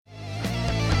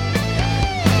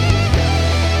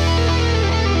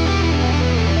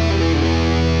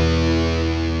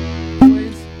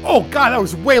Oh God, that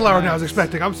was way louder than I was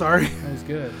expecting. I'm sorry. That was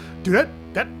good. Dude,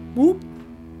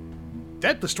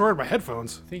 that destroyed my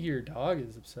headphones. I think your dog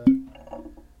is upset.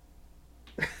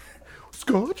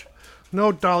 Scotch?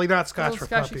 No, Dolly, not Scotch for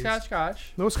Scotch, puppies.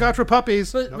 Scotch. No Scotch for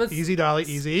puppies. But easy, Dolly,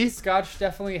 easy. Scotch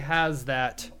definitely has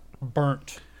that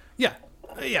burnt Yeah.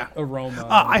 aroma.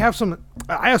 I have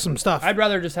some stuff. I'd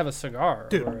rather just have a cigar.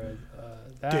 Dude. Or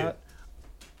that. Dude.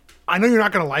 I know you're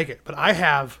not gonna like it, but I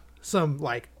have some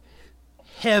like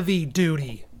heavy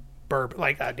duty bourbon,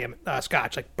 like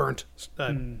Scotch, like burnt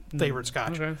flavored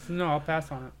Scotch. Okay, so no, I'll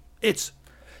pass on it. It's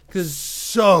Because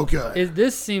so good.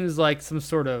 this seems like some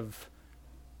sort of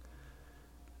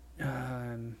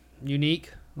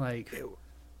unique, like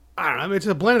I don't know. I mean, it's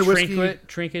a blended whiskey.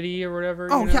 trinkety or whatever.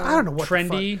 Oh, yeah, I don't know what the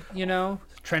trendy.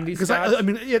 Trendy Because Scotch. I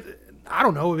mean, I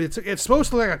don't know. It's supposed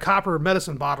to look like a copper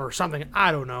medicine bottle or something.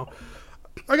 I don't know.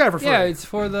 I got it for free. Yeah, it's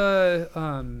for the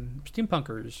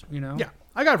steampunkers. Yeah,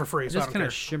 I got it for free. It So just I kind don't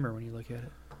of shimmer when you look at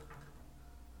it.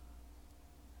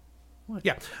 What?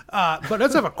 care. Yeah, but it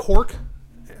does have a cork.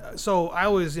 So I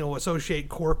always, associate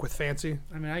cork with fancy.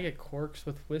 I mean, I get corks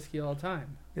with whiskey all the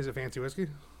time. Is it fancy whiskey?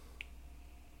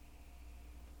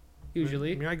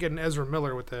 Usually. I mean, I get an Ezra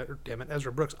Miller with that. Or, damn it,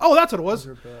 Ezra Brooks. Oh, that's what it was.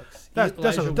 Ezra Brooks. That's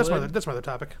my Wood? other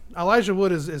topic. Elijah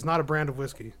Wood is not a brand of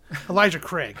whiskey. Elijah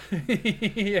Craig.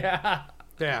 Yeah.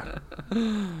 Yeah.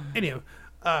 Anyway,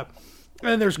 and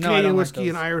then there's No, I Canadian don't like whiskey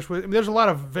and those. Irish whiskey. I mean, there's a lot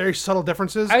of very subtle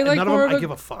differences, I and like none of more them of I a- give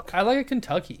a fuck. I like a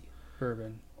Kentucky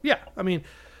bourbon. Yeah, I mean,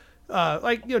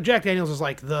 Jack Daniels is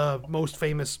like the most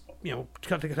famous,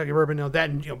 Kentucky bourbon. That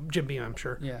and Jim Beam, I'm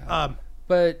sure. Yeah.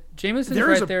 But Jameson's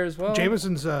there is right there as well.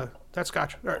 Jameson's that's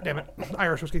Scotch. Damn it,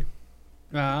 Irish whiskey.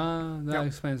 That Yep.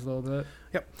 explains a little bit.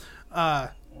 Yep.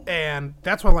 And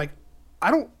that's why I'm like, I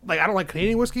don't like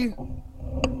Canadian whiskey.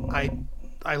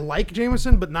 I like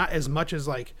Jameson, but not as much as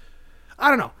like, I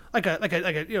don't know, like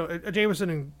a Jameson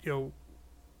and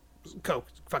Coke,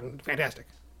 fucking fantastic.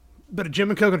 But a Jim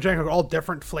and Coke and Jack are all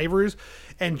different flavors,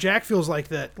 and Jack feels like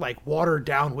that, like watered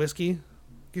down whiskey.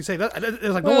 You say that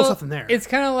there's like almost nothing there. It's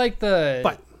kind of like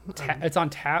it's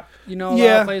on tap, a lot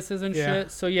of places and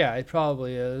shit. So yeah, it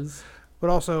probably is.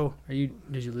 But also, Did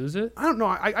you lose it? I don't know.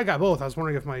 I got both. I was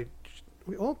wondering if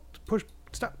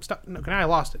stop. No, I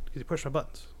lost it because you pushed my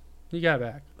buttons. You got it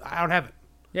back. I don't have it.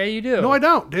 Yeah, you do. No, I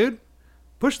don't, dude.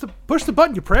 Push the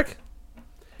button, you prick.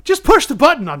 Just push the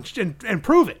button and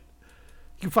prove it.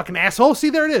 You fucking asshole. See,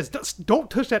 there it is. Don't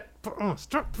touch that.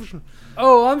 Stop pushing.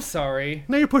 Oh, I'm sorry.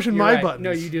 Now you're pushing You're my right. buttons.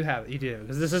 No, you do have it. You do.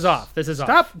 Because this is off.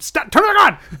 Off. Stop. Turn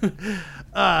it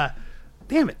on.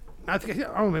 Damn it. I think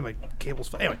I don't make my cables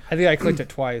fall. Anyway. I think I clicked it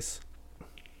twice.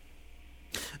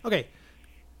 Okay.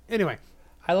 Anyway.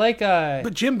 I like.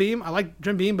 But Jim Beam, I like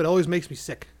Jim Beam, but it always makes me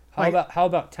sick. How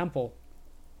about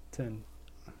Templeton?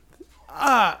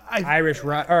 Irish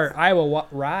rye or Iowa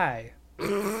rye.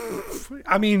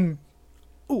 I mean,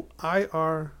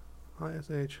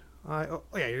 IRISH. Oh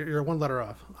yeah, you're one letter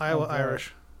off. Iowa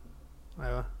Irish.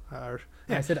 Iowa Irish.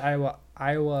 Yeah. I said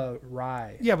Iowa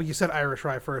rye. Yeah, but you said Irish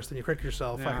rye first, and you corrected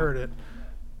yourself. Yeah. I heard it.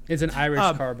 It's an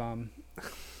Irish car bomb.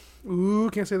 Ooh,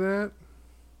 can't say that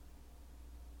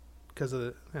because of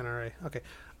the NRA. Okay.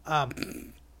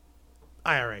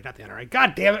 IRA, not the NRA.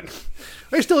 God damn it!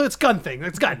 It's gun thing.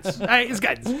 It's guns. It's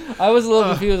guns. I was a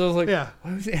little confused. I was like, yeah.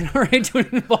 What is the NRA doing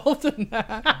involved in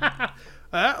that?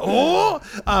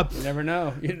 You never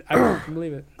know. I don't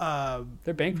believe it.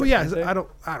 They're bankrupt. But yeah, they? I don't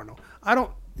know. I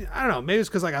don't know. Maybe it's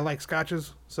because like I like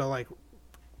scotches, so like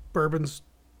bourbons,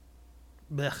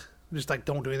 blech, just like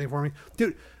don't do anything for me,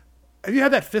 dude. Have you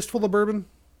had that fistful of bourbon?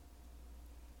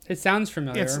 It sounds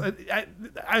familiar. It's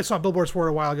I saw billboards for it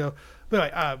a while ago,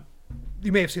 but anyway,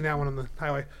 you may have seen that one on the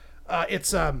highway.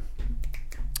 It's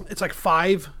like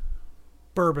 5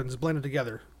 bourbons blended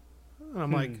together, and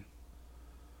I'm like,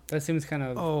 that seems kind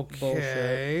of okay.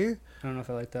 bullshit. I don't know if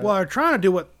I like that. Well, they're trying to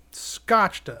do what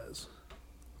Scotch does,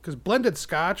 because blended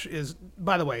Scotch is,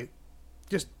 by the way,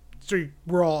 just so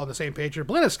we're all on the same page here.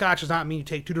 Blended Scotch does not mean you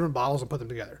take 2 different bottles and put them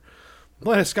together.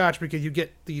 Blended Scotch because you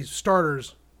get these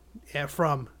starters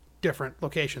from different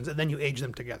locations and then you age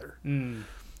them together.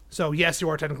 So yes, you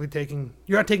are technically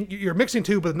you're mixing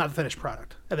 2, but not the finished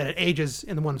product, and then it ages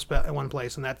in one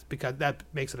place, and that's because that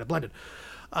makes it a blended.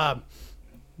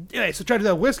 Anyway, so try to do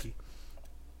that whiskey.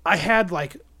 I had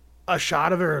like a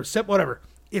shot of it or a sip, whatever.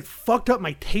 It fucked up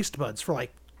my taste buds for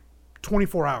like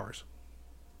 24 hours.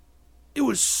 It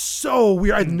was so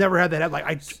weird. I'd never had that.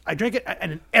 Like I drank it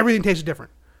and everything tasted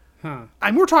different. Huh.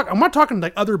 I'm not talking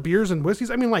like other beers and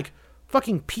whiskeys. I mean like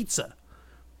fucking pizza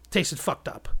tasted fucked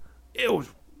up. It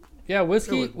was. Yeah,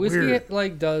 whiskey weird.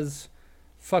 like does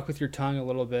fuck with your tongue a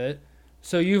little bit.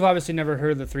 So you've obviously never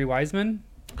heard of the 3 Wise Men?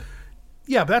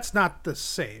 Yeah, but that's not the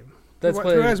same. That's Three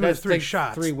what Wiseman that's is 3 like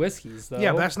shots. 3 whiskeys, though.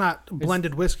 Yeah, but that's not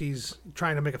blended whiskeys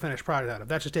trying to make a finished product out of.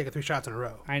 That's just taking 3 shots in a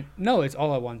row. No, it's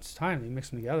all at one time. You mix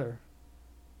them together.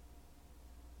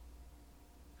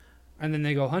 And then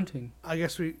they go hunting. I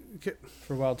guess we...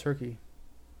 For wild turkey.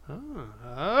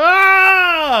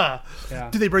 Ah!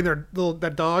 Yeah. Did they bring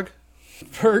that dog?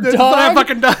 Bird dog? That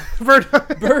fucking dog.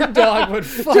 Bird dog would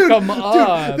fuck them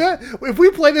up. If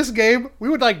we play this game, we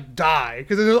would like die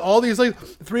because there's all these like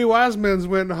 3 wise men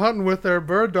went hunting with their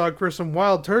bird dog for some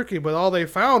wild turkey, but all they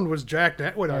found was Jack.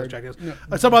 What was Jack?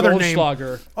 Some other name.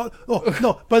 Oh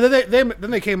no! But then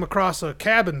they came across a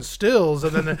cabin stills,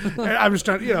 and then I'm just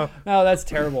trying, No, that's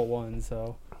terrible one.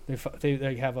 So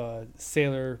they have a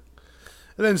sailor.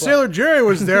 And then Sailor Jerry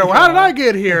was there. Well, how did I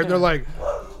get here? And they're like,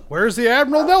 "Where's the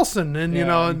Admiral Nelson?" And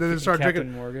and then they start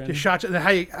drinking. Morgan. Shots. How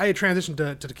you transition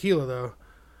to tequila though?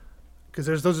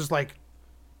 Because those is like,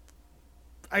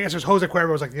 I guess there's Jose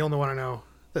Cuervo is like the only one I know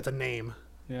that's a name.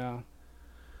 Yeah,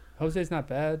 Jose's not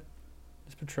bad.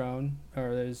 There's Patron,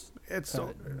 or there's that's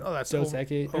Dos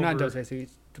Equis, or not Dos Equis,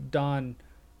 Don.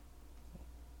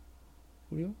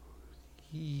 Julio?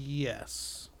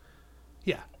 Yes.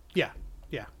 Yeah.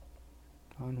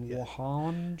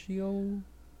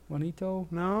 Juanito?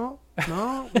 No,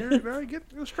 you're very get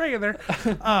straight in there.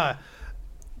 Well,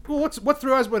 what's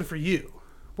 3 wise men for you?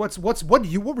 What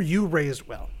were you raised?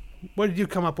 Well, what did you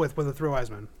come up with the 3 wise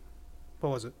men?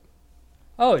 What was it?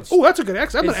 Oh, that's a good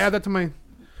X. I'm gonna add that to my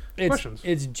questions.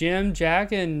 It's Jim,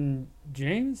 Jack, and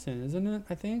Jameson, isn't it?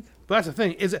 I think. But that's the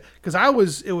thing. Is it because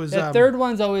it was the third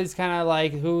one's always kind of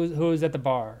like who's at the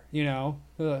bar,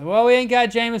 Well, we ain't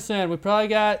got Jameson. We probably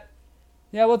got.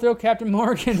 Yeah, we'll throw Captain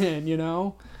Morgan in,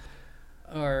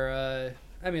 Or,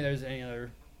 there's any other.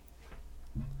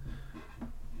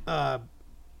 Okay,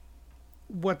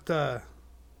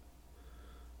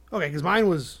 because mine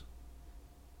was.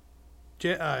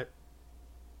 God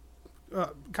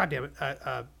damn it.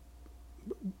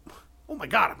 Oh my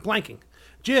God, I'm blanking.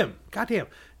 Jim,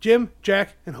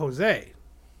 Jack, and Jose.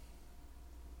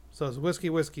 So it's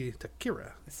whiskey,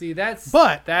 tequila. See, that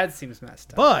seems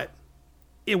messed up. But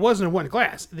it wasn't in one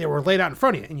glass. They were laid out in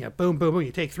front of you, and you boom, boom, boom.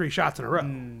 You take 3 shots in a row.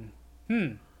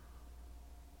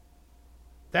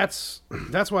 That's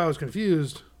why I was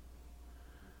confused.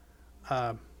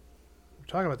 We're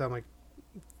talking about that. I'm like,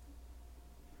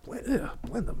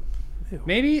 blend them. Ew.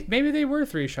 Maybe they were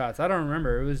 3 shots. I don't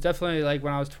remember. It was definitely like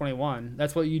when I was 21.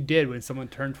 That's what you did when someone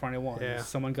turned 21. Yeah.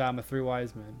 Someone got them a 3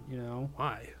 wise men.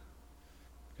 Why?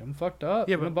 Get them fucked up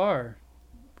in a bar.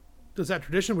 Is that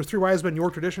tradition? Was 3 wise men your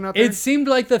tradition out there? It seemed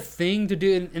like the thing to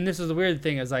do, and this is the weird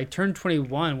thing, is I turned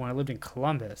 21 when I lived in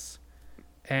Columbus,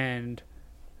 and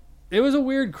it was a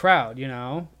weird crowd,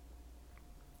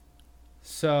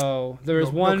 So there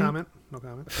was one. No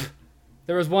comment.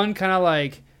 There was one kind of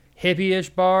like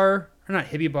hippie-ish bar, or not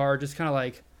hippie bar, just kind of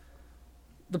like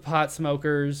the pot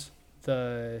smokers,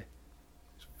 the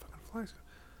fucking flies.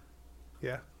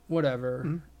 Yeah. Whatever.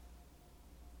 Mm-hmm.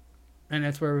 And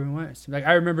that's where we went. Like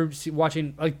I remember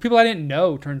watching like people I didn't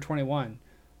know turn 21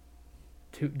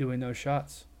 doing those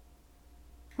shots.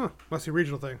 Huh. Must be a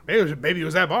regional thing. Maybe it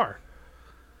was that bar.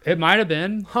 It might have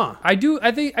been. Huh. I do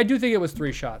think it was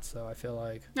 3 shots though, I feel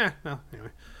like. Yeah, well, anyway.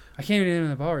 I can't even name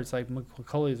the bar. It's like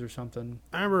McCully's or something.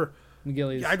 I remember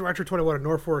McGilly's. I turned 21 in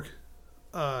Norfolk.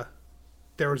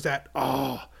 There was that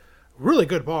really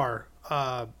good bar.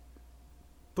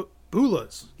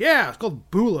 Boula's. Yeah, it's called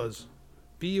Boula's.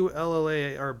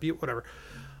 Bulla or whatever.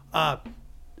 The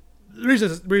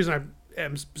reason I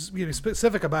am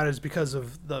specific about it is because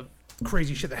of the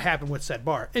crazy shit that happened with said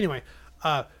bar. Anyway,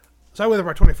 so I went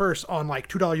there for my 21st on like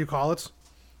 $2 Eucalypts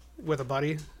with a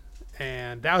buddy,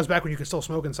 and that was back when you could still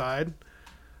smoke inside.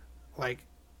 Like,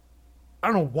 I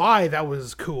don't know why that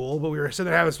was cool, but we were sitting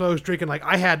there having smokes, drinking. Like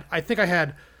I think I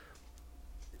had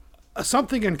a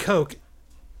something and Coke,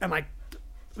 and like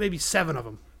maybe 7 of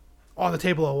them on the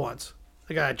table at once.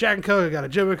 I got a Jack and Coke, I got a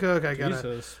Jim and Coke, I got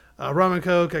a rum and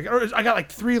Coke. I got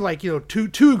like 3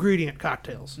 two ingredient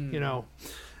cocktails,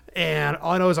 And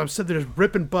all I know is I'm sitting there just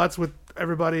ripping butts with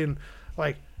everybody, and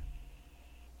like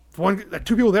 2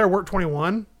 people there weren't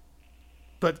 21,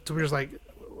 but we were just like,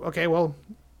 okay, well,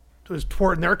 it was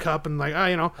pouring their cup and like,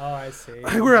 Oh, I see.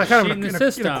 We were kind of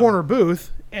in a corner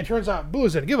booth, and it turns out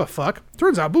Boula's didn't give a fuck.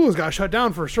 Turns out Boula's got shut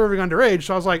down for serving underage,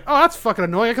 so I was like, oh, that's fucking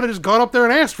annoying. I could have just gone up there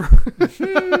and asked for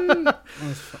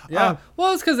Yeah.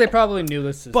 Well, it's because they probably knew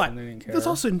the system. But they didn't care. that's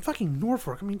also in fucking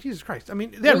Norfolk. I mean, Jesus Christ. I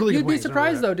mean, they had really good You'd be wings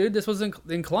surprised, though, dude. This was in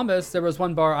Columbus. There was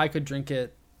one bar I could drink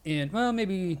it in. Well,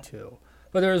 maybe 2.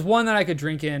 But there was one that I could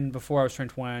drink in before I was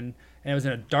 21, and it was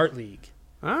in a dart league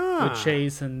with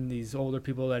Chase and these older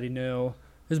people that he knew.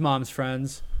 his mom's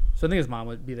friends. So I think his mom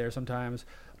would be there sometimes.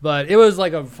 But it was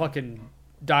like a fucking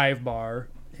dive bar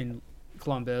in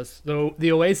Columbus,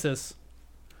 the Oasis.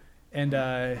 And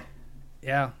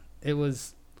yeah, it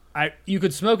was. You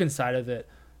could smoke inside of it.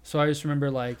 So I just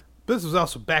remember like. This was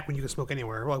also back when you could smoke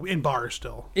anywhere, well, in bars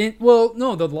still. Well,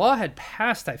 no, the law had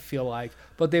passed, I feel like,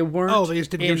 but they weren't they just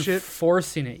didn't give a shit?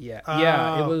 enforcing it yet.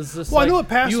 Yeah, it was just I know it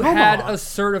passed you in had Omaha. a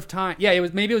certain time. Yeah,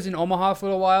 maybe it was in Omaha for a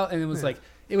little while, and it was like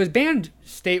it was banned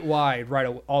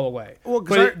statewide all the way. Well,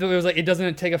 but it was like it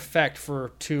doesn't take effect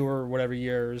for 2 or whatever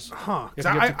years. Because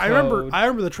I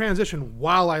remember the transition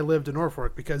while I lived in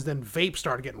Norfolk, because then vape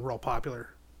started getting real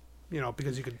popular.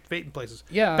 Because you could vape in places.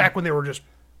 Yeah. Back when they were just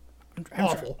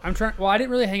awful. Well, I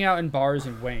didn't really hang out in bars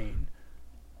in Wayne,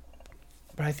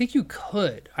 but I think you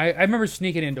could. I remember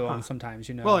sneaking into them sometimes.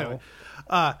 Well,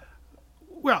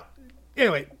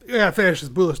 anyway, I gotta finish this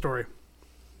Bula story.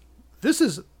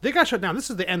 They got shut down. This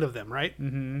is the end of them, right?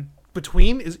 Mm-hmm.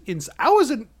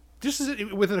 This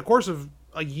is within a course of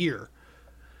a year.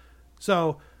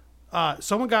 So,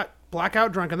 someone got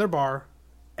blackout drunk in their bar,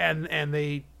 and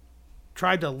they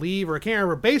tried to leave, or I can't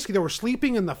remember. Basically, they were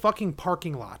sleeping in the fucking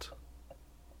parking lot.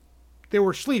 They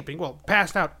were sleeping,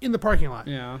 passed out in the parking lot.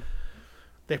 Yeah.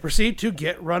 They proceed to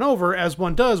get run over, as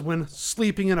one does when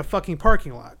sleeping in a fucking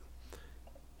parking lot.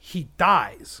 He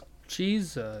dies.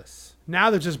 Jesus. Now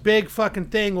there's this big fucking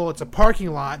thing. Well, it's a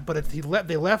parking lot, but they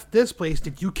left this place.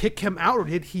 Did you kick him out, or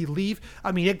did he leave?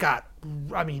 I mean,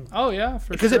 Oh yeah,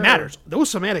 because it matters. Those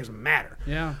semantics matter.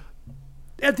 Yeah.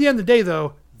 At the end of the day,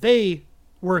 though, they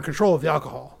were in control of the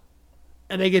alcohol,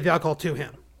 and they gave the alcohol to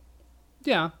him.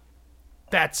 Yeah.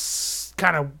 That's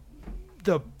kind of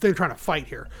they're trying to fight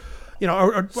here. I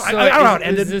don't know how it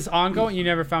ended. Is this ongoing? You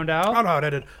never found out? I don't know how it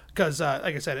ended because,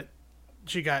 like I said,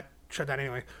 she got shut down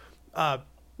anyway.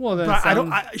 Well, then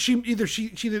but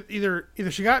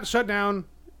she got shut down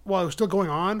while it was still going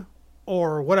on,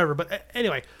 or whatever. But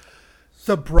anyway,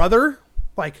 the brother,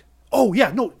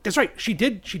 that's right. She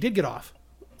did get off.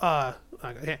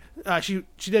 She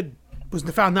was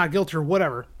found not guilty or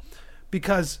whatever,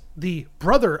 because the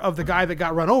brother of the guy that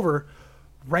got run over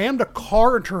rammed a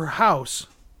car into her house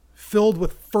filled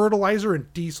with fertilizer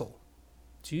and diesel.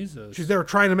 Jesus. They were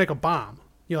trying to make a bomb,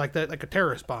 like a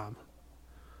terrorist bomb.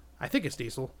 I think it's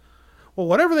diesel. Well,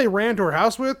 whatever they ran to her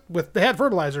house with they had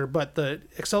fertilizer, but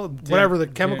whatever the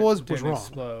chemical was wrong.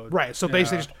 Explode. Right. So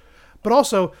basically, but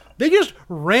also they just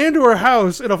ran to her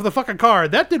house in the fucking car.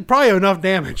 That did probably enough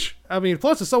damage. I mean,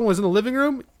 plus if someone was in the living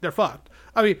room, they're fucked.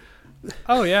 I mean,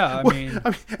 oh yeah. I mean,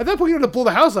 at that point you don't have to blow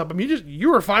the house up. I mean,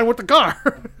 you were fine with the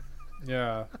car.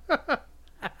 Yeah. I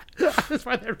just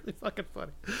find that really fucking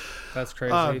funny. That's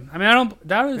crazy. I mean,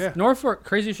 Norfolk.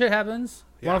 Crazy shit happens.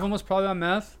 Yeah. One of them was probably on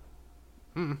meth.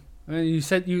 I mean, you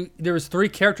said there was 3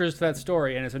 characters to that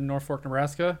story, and it's in Norfolk,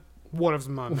 Nebraska. One of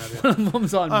them on meth. One of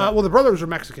them's on meth. Well, the brothers are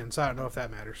Mexican, so I don't know if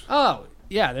that matters. Oh,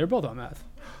 yeah, they're both on meth.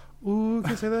 Ooh,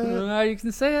 can you say that? You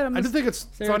can say it. I just think it's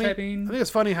funny. I think it's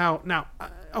funny how now.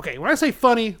 Okay, when I say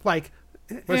funny,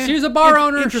 when she was a bar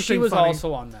owner, she was funny.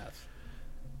 also on meth.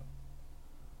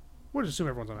 We'll just assume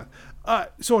everyone's on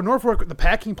meth. So in Norfolk, the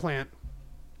packing plant,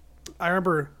 I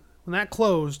remember when that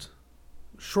closed.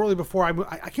 Shortly before I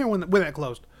can't remember when that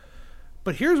closed.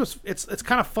 But here's what's it's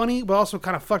kind of funny, but also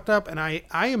kind of fucked up. And I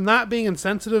am not being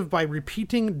insensitive by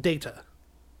repeating data.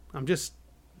 I'm just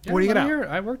pointing it out.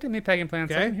 I worked at meatpacking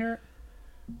plants. Okay? I can hear it.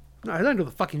 No, I don't do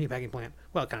the fucking meatpacking plant.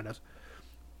 Well, it kind of does.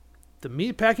 The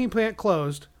meatpacking plant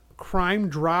closed. Crime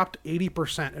dropped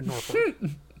 80% in Norfolk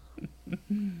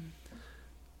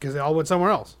because they all went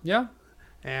somewhere else. Yeah.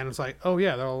 And it's like, oh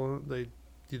yeah, they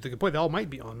all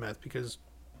might be on meth because.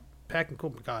 Packing, oh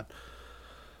my god!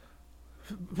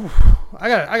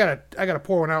 I gotta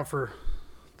pour one out for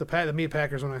the meat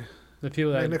packers when the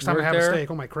people that next time I have a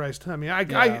steak. Oh my Christ! I mean,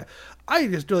 I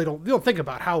just really don't think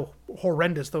about how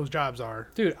horrendous those jobs are,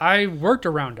 dude. I worked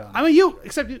around them. I mean,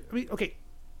 okay.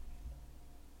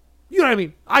 You know what I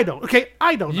mean? I don't. Okay,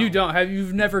 I don't. You don't have?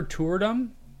 You've never toured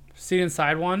them? Seen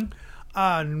inside one?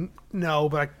 No,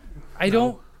 but I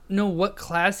don't know what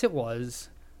class it was,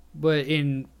 but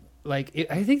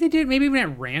I think they did maybe even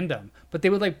at random, but they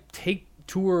would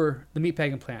tour the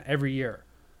meatpacking plant every year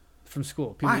from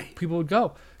school. People would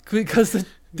go because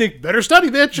they better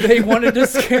study, bitch. They wanted to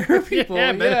scare people.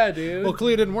 yeah, dude. Well,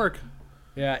 clearly it didn't work.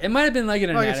 Yeah, it might have been an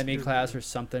anatomy class or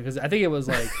something because I think it was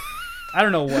I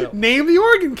don't know what. Name the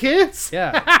organ, kids.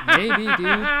 Yeah, maybe,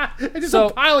 dude. It's just a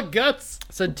pile of guts.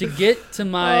 So to get to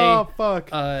my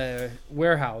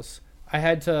warehouse, I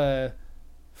had to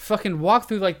fucking walk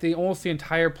through almost the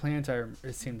entire plant.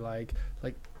 It seemed like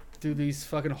through these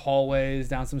fucking hallways,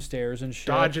 down some stairs and shit.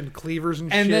 Dodging cleavers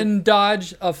and shit. And then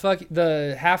dodge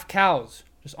the half cows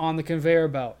just on the conveyor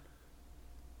belt.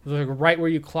 It was like right where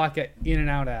you clock it in and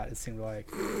out at, it seemed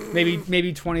like.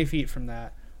 Maybe 20 feet from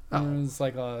that. And it was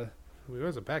like it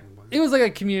was a backing point. It was like a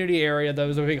community area that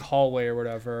was a big hallway or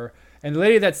whatever. And the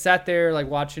lady that sat there like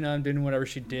watching them, doing whatever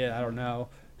she did, I don't know.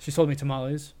 She sold me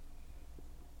tamales.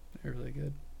 They're really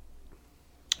good.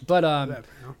 But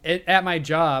at my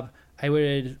job, I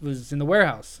was in the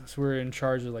warehouse. So we were in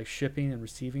charge of like shipping and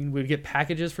receiving. We would get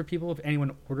packages for people. If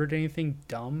anyone ordered anything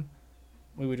dumb,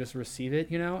 we would just receive it,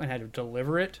 and had to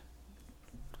deliver it.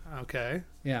 Okay.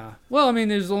 Yeah. Well, I mean,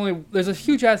 there's a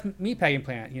huge ass meat packing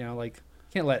plant. Like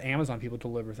you can't let Amazon people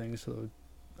deliver things to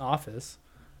the office.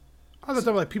 I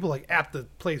thought like people like at the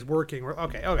place working.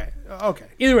 Okay.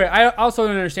 Either way, I also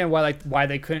don't understand why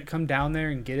they couldn't come down there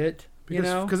and get it.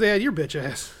 Because they had your bitch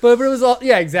ass. But it was all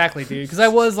exactly, dude. Because I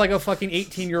was like a fucking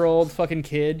 18-year-old fucking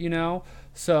kid,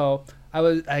 So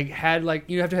I had like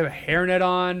you have to have a hairnet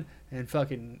on and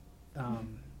fucking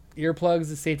earplugs,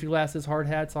 the safety glasses, hard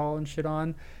hats, all and shit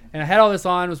on. And I had all this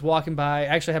on. Was walking by. I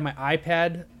actually had my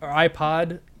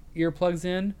iPod earplugs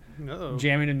in,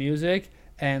 jamming to music,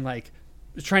 and like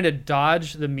was trying to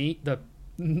dodge the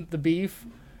beef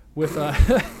with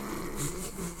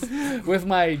with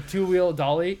my 2-wheel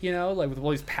dolly, like with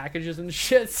all these packages and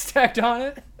shit stacked on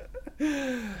it.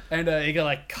 And it got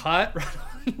like cut right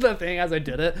on the thing as I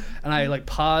did it, and I like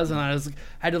paused and I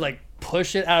had to like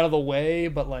push it out of the way,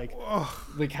 but like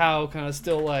the cow kind of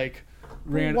still like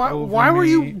ran over me. Why were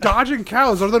you dodging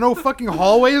cows? Are there no fucking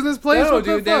hallways in this place? No,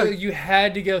 dude, you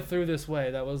had to go through this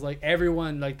way. That was like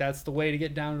everyone, like that's the way to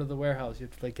get down to the warehouse. You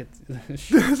have to like get.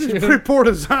 This is pretty poor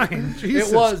design.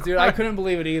 Jesus it was, dude. Christ. I couldn't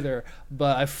believe it either,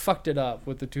 but I fucked it up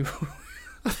with the two.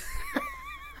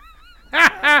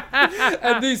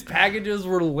 And these packages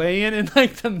were laying in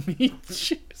like the meat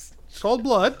juice. Cold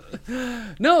blood.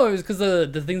 No, it was because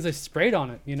the things I sprayed on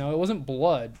it. It wasn't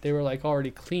blood. They were like already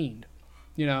cleaned.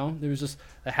 There was just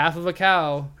a half of a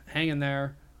cow hanging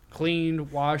there,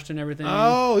 cleaned, washed, and everything.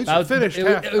 Oh, it's finished.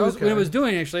 It was what it was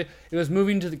doing actually. It was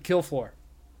moving to the kill floor,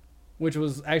 which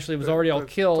was already all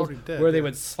killed, where they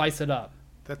would slice it up.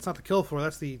 That's not the kill floor.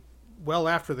 That's the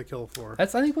after the kill floor.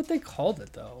 That's I think what they called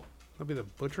it though. That'd be the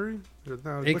butchery.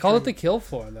 They called it the kill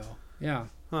floor though. Yeah.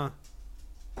 Huh.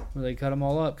 Where they cut them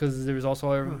all up because there was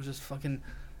also everyone was just fucking.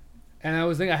 And I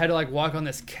was thinking I had to like walk on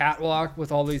this catwalk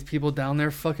with all these people down there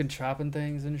fucking chopping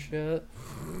things and shit.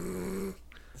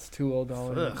 It's $2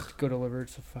 to go deliver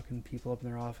to fucking people up in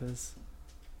their office.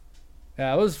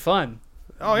 Yeah, it was fun.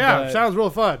 Oh yeah, sounds real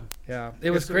fun. Yeah,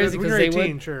 it was crazy because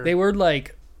they would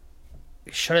like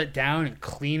shut it down and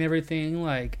clean everything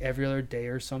like every other day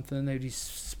or something. They'd be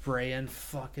spraying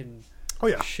fucking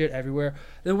shit everywhere.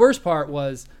 The worst part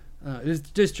was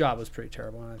this job was pretty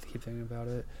terrible. I have to keep thinking about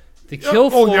it. The kill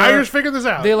floor. Oh, now you're just figuring this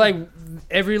out. They like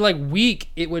every like week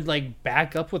it would like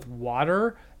back up with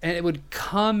water and it would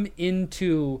come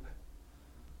into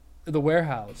the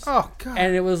warehouse. Oh god.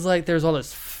 And it was like there's all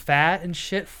this fat and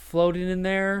shit floating in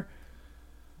there.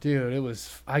 Dude, it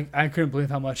was I couldn't believe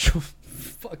how much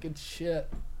fucking shit.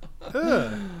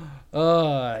 Yeah.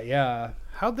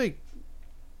 How'd they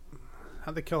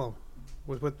kill him?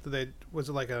 Was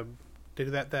it like they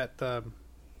do that the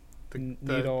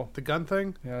needle, the gun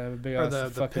thing? Yeah, the big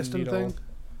ass the piston needle. thing.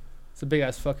 It's a big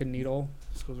ass fucking needle.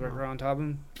 This goes right around top of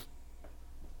him.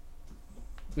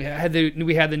 We had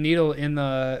the needle in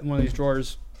one of these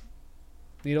drawers.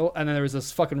 Needle, and then there was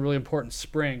this fucking really important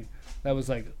spring that was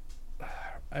like,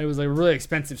 it was like a really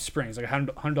expensive spring. It's like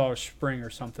 $100 spring or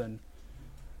something.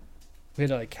 We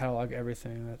had to like catalog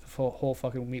everything that the whole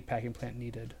fucking meat packing plant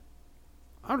needed.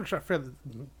 I'm just trying to figure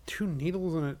out 2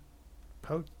 needles in it.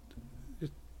 Poked.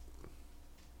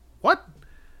 What?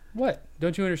 What?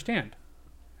 Don't you understand?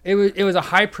 It was a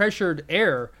high pressured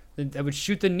air that would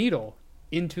shoot the needle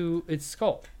into its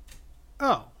skull.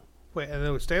 Oh, wait, and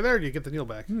it would stay there, or do you get the needle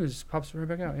back? It just pops right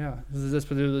back out. Yeah, this is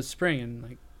the spring and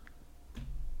like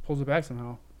pulls it back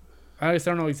somehow. I just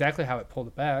don't know exactly how it pulled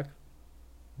it back,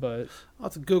 but I'll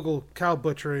have to Google cow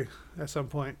butchery at some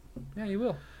point. Yeah, you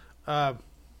will.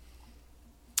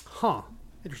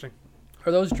 Interesting.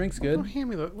 Are those drinks good? Don't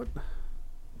hand me the what? Why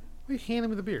are you handing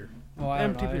me the beer? Oh, I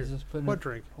empty don't know. beer. I was just putting What it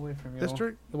drink? away from you. This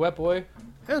drink? The Wet Boy.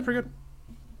 Yeah, it's pretty good.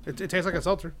 It tastes like a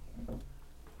seltzer.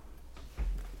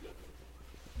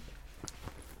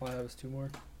 Well, that was 2 more.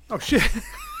 Oh shit.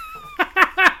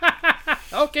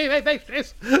 Okay, thanks,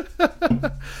 Chase.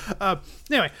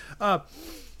 Anyway,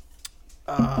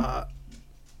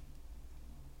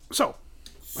 so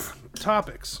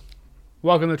topics.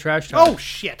 Welcome to Trash Talk. Oh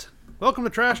shit. Welcome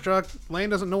to Trash Talk. Lane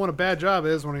doesn't know what a bad job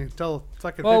is when he tell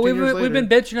fucking. Well, 15 years later. we've been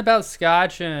bitching about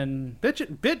Scotch and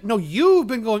No, you've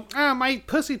been going. My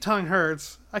pussy tongue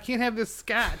hurts. I can't have this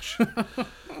Scotch.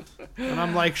 And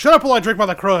I'm like, shut up while I drink my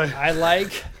LaCroix.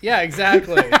 Yeah,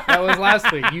 exactly. That was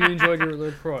last week. You enjoyed your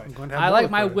LaCroix. I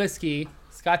like my whiskey.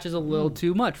 Scotch is a little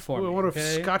too much for me. I wonder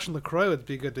if Scotch and LaCroix would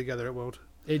be good together. It won't.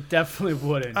 It definitely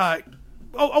wouldn't.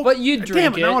 But you'd drink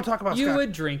damn it. it. Now I want to talk about you Scotch.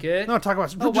 would drink it. No, talk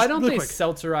about. Why don't they quick.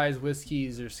 seltzerize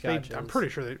whiskeys or scotches? I'm pretty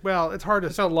sure they. Well, it's hard to.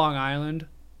 It's on Long Island.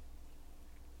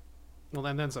 Well,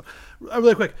 and then some.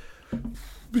 Really quick,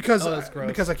 because that's gross.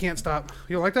 because I can't stop.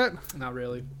 You don't like that? Not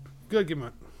really. Good, give me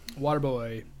it.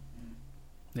 Waterboy.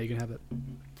 Yeah, you can have it.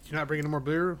 You're not bringing any more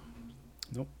beer?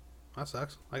 Nope. That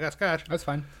sucks. I got Scotch. That's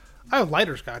fine. I have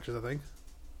lighter Scotches, I think.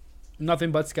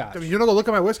 Nothing but Scotch. I mean, you don't go look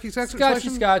at my whiskey section?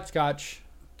 Scotch.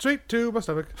 Straight to my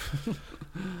stomach.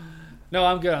 No,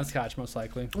 I'm good on Scotch, most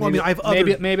likely. Well, I mean, I've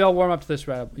other... maybe I'll warm up to this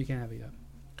right up. You can't have it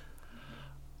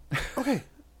yet. Okay.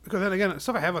 Because then again,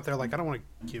 stuff I have out there, like, I don't want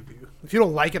to give you. If you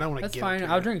don't like it, I don't want to give it. That's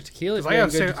fine. I'll drink tequila. I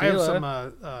have some...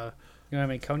 You want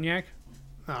any cognac?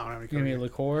 No, I don't have any cognac. You want any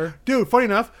liqueur? Dude, funny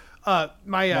enough,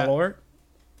 my... Malort?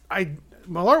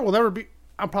 Malort will never be...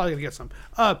 I'm probably going to get some.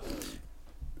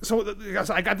 So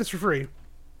I got this for free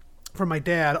from my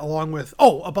dad, along with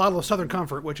a bottle of Southern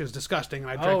Comfort, which is disgusting,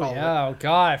 and I drank all of it. Oh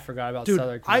god, I forgot about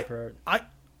Southern Comfort. I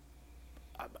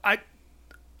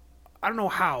don't know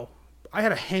how. I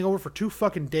had a hangover for 2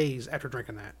 fucking days after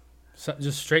drinking that. So,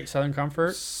 just straight Southern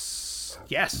Comfort?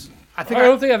 Yes. I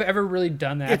don't think I've ever really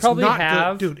done that. I probably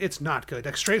have. Good. Dude, it's not good.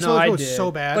 Like straight Southern Comfort was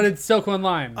so bad. But it's SoCo and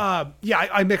lime. Yeah,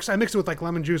 I mixed it with like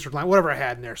lemon juice or lime, whatever I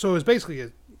had in there. So it was basically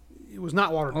it was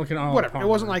not water. Whatever. It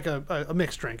wasn't like a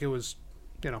mixed drink. It was,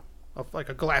 like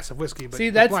a glass of whiskey. But see,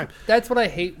 that's what I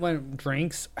hate when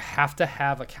drinks have to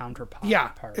have a counterpart.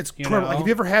 Yeah, it's terrible. Like, have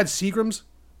you ever had Seagram's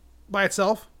by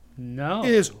itself? No.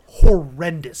 It is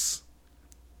horrendous.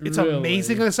 It's really?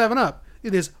 Amazing in a 7-Up.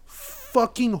 It is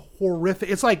fucking horrific.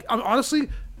 It's like, honestly,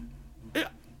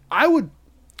 I would.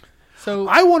 So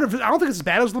I wonder if I don't think it's as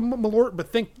bad as the Malort, but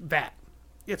think that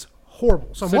it's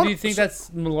horrible. So do you think that's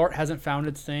Malort hasn't found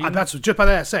its thing? That's just by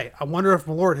that I say. I wonder if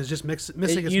Malort is just missing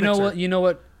its mixer. You know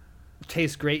what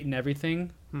tastes great in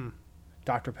everything?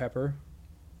 Dr. Pepper.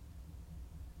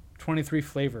 23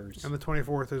 flavors. And the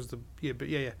 24th is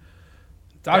yeah.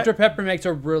 Dr. Pepper makes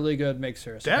a really good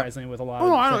mixer, surprisingly, with a lot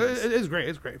of things. It is great.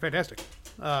 It's great. Fantastic.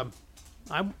 Maybe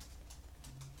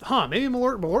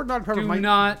Malort Dr. Pepper Do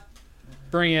not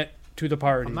bring it to the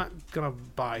party. I'm not going to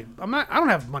buy. I don't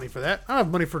have money for that. I don't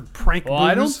have money for prank booze.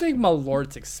 I don't think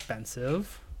Malort's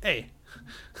expensive. Hey.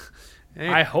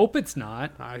 I hope it's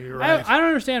not. You're right. I don't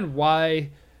understand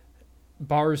why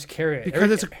bars carry it.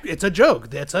 Because it's a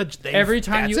joke. Every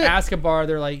time you ask a bar,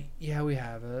 they're like, yeah, we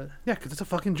have it. Yeah, because it's a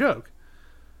fucking joke.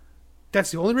 That's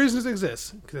the only reason it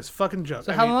exists, because it's fucking joke.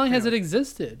 So how long has it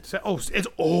existed? It's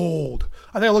old.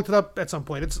 I think I looked it up at some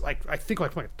point. It's like, I think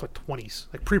like 20s,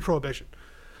 like pre-prohibition.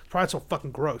 It's probably so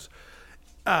fucking gross.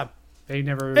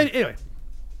 Anyway.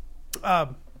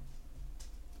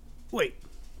 Wait.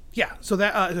 Yeah, so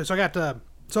so I got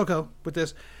SoCo with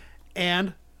this,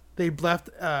 and they left,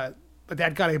 my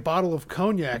dad got a bottle of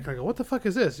cognac, and I go, what the fuck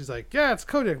is this? He's like, yeah, it's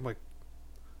cognac. I'm like,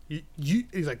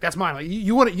 he's like, that's mine. Like,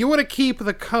 you want to keep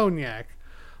the cognac.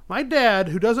 My dad,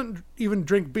 who doesn't even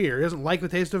drink beer, he doesn't like the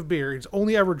taste of beer. He's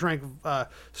only ever drank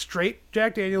straight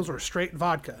Jack Daniels or straight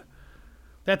vodka.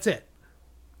 That's it.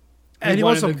 And he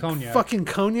wants some fucking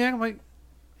cognac. I'm like,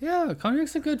 yeah,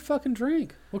 cognac's a good fucking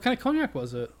drink. What kind of cognac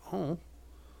was it? Oh,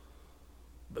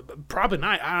 probably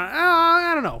not.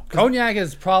 I don't know. Cognac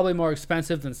is probably more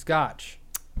expensive than Scotch.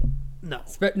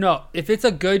 No, if it's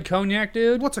a good cognac,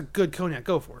 dude. What's a good cognac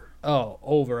go for? Oh,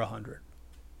 over 100.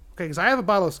 Okay, because I have a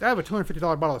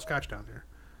 $250 bottle of Scotch down there.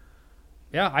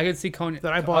 Yeah, I could see cognac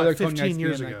that I bought 15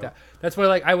 years ago. Like that. That's why,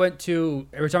 like, I went to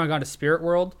every time I got to Spirit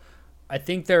World. I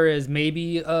think there is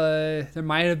maybe there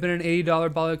might have been an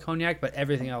 $80 bottle of cognac, but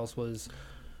everything else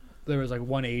there was like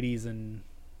 180s and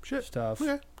stuff.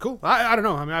 Okay, cool. I don't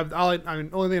know. I mean,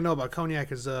 only thing I know about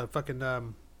cognac is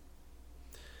fucking.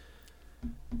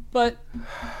 But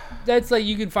that's like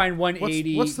you can find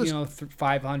 180, what's this?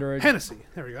 500. Hennessy.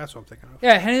 There we go. That's what I'm thinking of.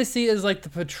 Yeah, Hennessy is like the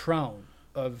Patron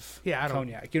of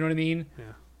cognac. You know what I mean? Yeah.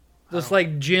 Just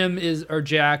like Jim or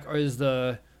Jack is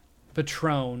the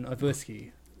Patron of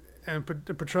whiskey. And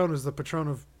Patron is the Patron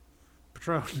of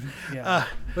Patron. Yeah.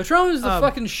 Patron is the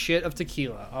fucking shit of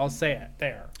tequila. I'll say it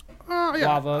there. Yeah.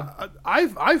 Lava.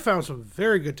 I've found some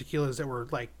very good tequilas that were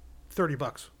like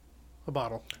 $30 a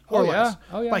bottle or less.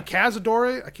 Oh yeah. Like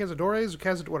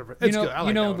Cazadores, whatever. It's good. I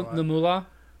like the Moolah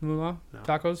No.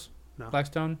 tacos. No.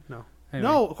 Blackstone. No. Anyway.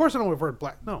 No, of course I don't know word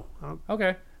black. No. I don't.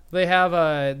 Okay. They have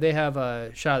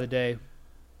a shot of the day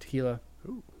tequila.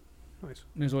 Ooh, nice.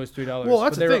 There's always $3. Well,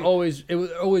 that's but the thing. It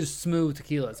was always smooth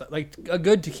tequila. It's like a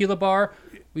good tequila bar,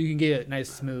 you can get nice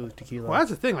smooth tequila. Well, that's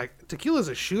the thing. Like tequila's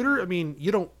a shooter. I mean,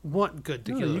 you don't want good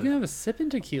tequila. No, you can have a sip in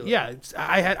tequila. Yeah,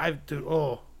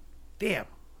 damn.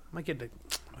 I might do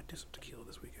some tequila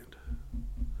this weekend.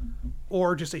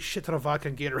 Or just a shit ton of vodka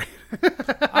and Gatorade.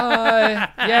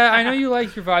 Yeah, I know you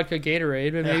like your vodka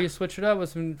Gatorade, but maybe switch it up with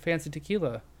some fancy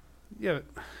tequila. Yeah,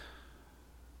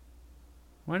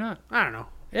 Why not? I don't know.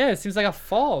 Yeah, it seems like a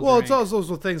fall Well, drink. it's also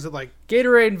those things that like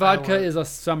Gatorade and vodka is a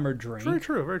summer drink. very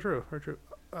true, very true, very true.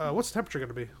 What's the temperature going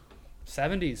to be?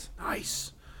 70s.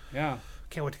 Nice. Yeah.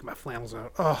 Can't wait to get my flannels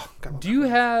out. Oh, God. Do you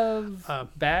have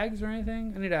bags or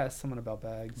anything? I need to ask someone about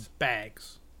bags.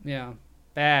 Bags? Yeah.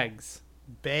 Bags.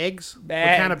 Bags? What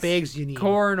Bags. kind of bags do you need?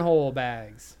 Cornhole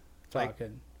bags. Like-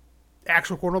 Talking.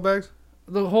 Actual cornhole bags?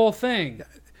 The whole thing.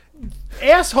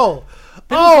 Asshole!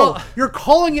 Oh, you're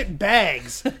calling it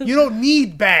bags. You don't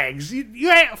need bags.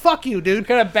 Fuck you, dude. What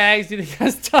kind of bags do you think I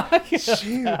was talking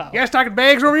You about? guys talking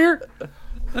bags over here?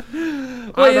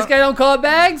 Wait, this guy don't call it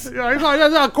bags? Yeah,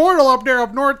 there's a cornhole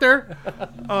up north there.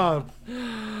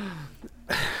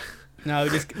 No,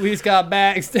 we just got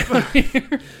bags down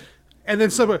here. And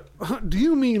then somebody, do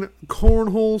you mean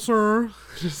cornhole, sir?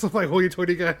 Just some like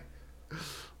hoity-toity guy.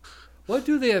 What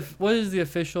is the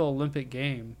official Olympic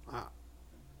game?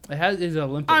 Is it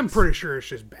Olympics? I'm pretty sure it's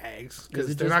just bags because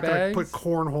it they're just not going to bags? put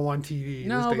cornhole on TV.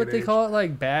 No, but they call it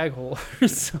like bag hole or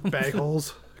something. bag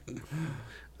holes.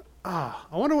 I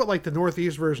wonder what like the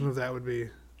Northeast version of that would be.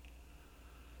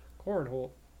 Cornhole.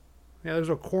 Yeah, there's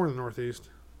no corn in the Northeast.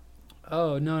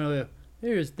 Oh no!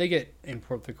 They get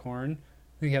import the corn.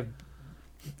 We have.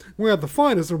 We have the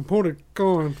finest imported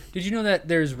corn. Did you know that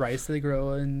there's rice that they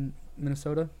grow in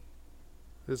Minnesota?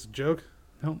 This is a joke?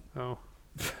 No. Oh.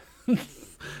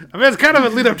 I mean, it's kind of a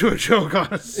lead up to a joke,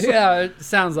 honestly. Yeah, it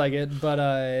sounds like it, but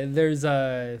there's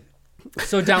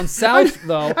so down south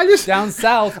down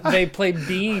south they play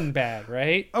bean bag,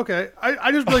 right? Okay,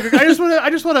 I just want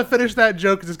to finish that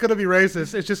joke because it's gonna be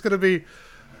racist. It's just gonna be,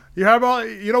 you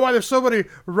know why there's so many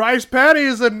rice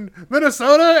patties in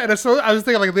Minnesota? And so I was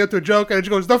thinking like lead up to a joke, and it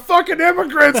goes the fucking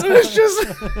immigrants. And it's just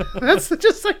that's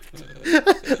just like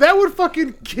that would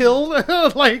fucking kill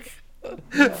like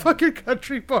fucking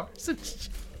country bars. It's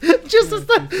just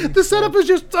the setup is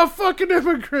just the fucking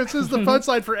immigrants is the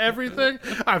punchline for everything.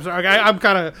 I'm sorry,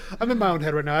 I'm in my own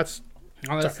head right now.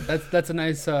 That's a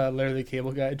nice Larry the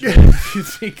Cable Guy joke. If you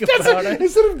think about it.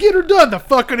 Instead of get her done, the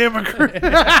fucking immigrant.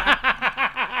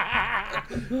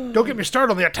 Don't get me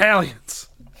started on the Italians.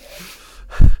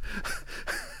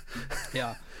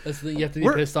 Yeah, you have to be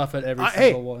pissed off at every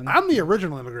single one. I'm the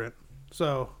original immigrant.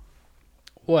 So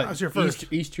what? That's your first.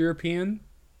 East European?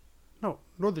 No,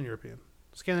 Northern European,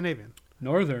 Scandinavian.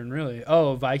 Northern, really?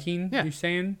 Oh, Viking? Yeah. You're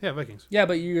saying? Yeah, Vikings. Yeah,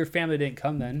 but your family didn't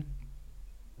come then.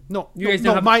 No, You guys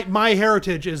don't have- my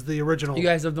heritage is the original. You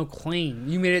guys have no claim.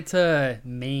 You made it to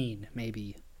Maine,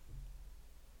 maybe.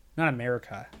 Not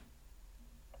America.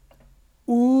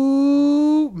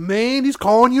 Ooh, man, he's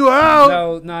calling you out.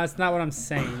 No, that's not what I'm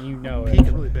saying. You know it.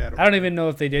 Peeking really bad. I don't even know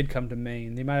if they did come to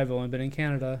Maine. They might have only been in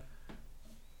Canada.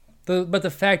 But the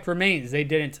fact remains, they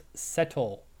didn't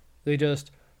settle. They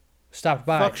just stopped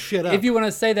by. Fuck shit up. If you want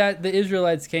to say that, the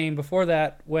Israelites came before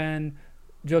that when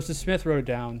Joseph Smith wrote it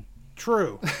down.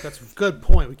 True. That's a good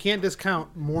point. We can't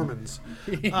discount Mormons.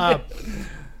 Well,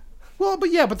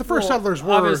 but the first settlers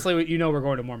were... Obviously, we're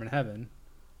going to Mormon heaven.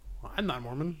 Well, I'm not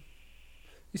Mormon.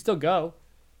 You still go.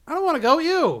 I don't want to go with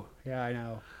you. Yeah, I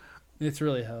know. It's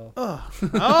really hell.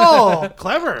 Oh,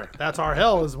 clever. That's our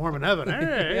hell is Mormon heaven.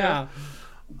 Hey, Yeah.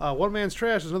 One man's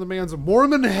trash is another man's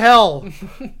Mormon hell.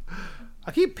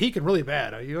 I keep peeking really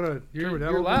bad. Are you going to turn me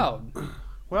down? You're loud.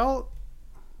 Well,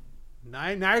 now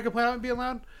you're complaining about me being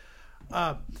loud?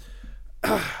 Fuck.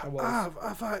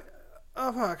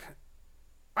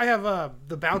 I have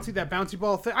that bouncy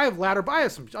ball thing. I have ladder, but I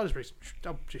have some. I'll just bring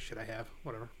some shit I have.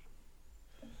 Whatever.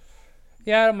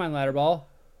 Yeah, I don't mind ladder ball.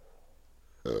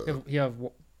 You have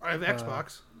I have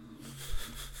Xbox.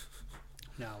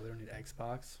 No, we don't need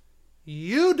Xbox.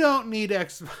 You don't need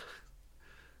Xbox.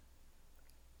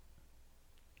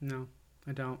 No,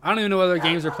 I don't. I don't even know what other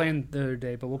games they're playing the other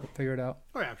day, but we'll figure it out.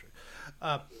 Oh yeah, I'm sure.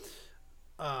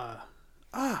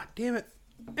 Damn it.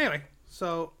 Anyway,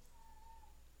 so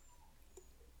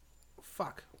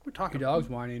fuck. We're talking. Your dog's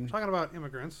whining. Talking about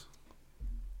immigrants.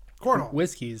 Cornhole.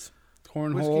 Whiskeys.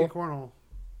 Cornhole. Whiskey and cornhole.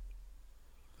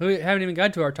 We haven't even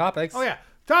got to our topics. Oh yeah,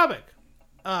 topic.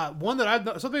 One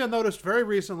that something I noticed very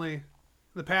recently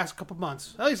the past couple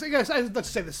months. At least, I guess, let's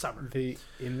say this summer. The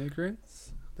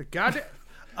Immigrants? The goddamn...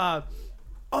 oh,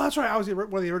 that's right. I was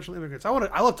one of the original Immigrants. I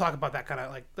love talking about that kind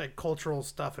of like cultural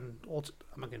stuff and old...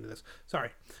 I'm not getting into this. Sorry.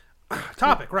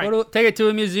 Topic, right. Take it to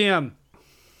a museum.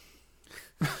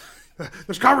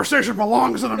 This conversation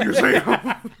belongs in a museum.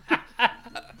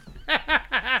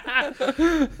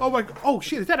 Oh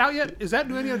shit! Is that out yet? Is that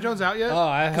new Indiana Jones out yet? Oh,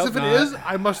 I hope Because if it is,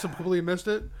 I must have completely missed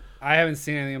it. I haven't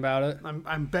seen anything about it.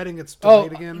 I'm betting it's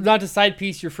delayed again. Not to side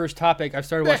piece your first topic. I've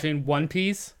started watching One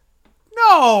Piece.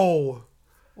 No.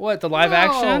 What, the live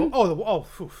action?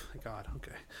 Thank God.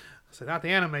 Okay. So not the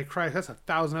anime. Christ, that's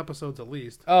 1,000 episodes at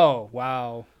least. Oh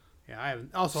wow. Yeah, I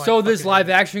haven't. Also, so this live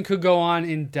action could go on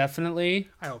indefinitely.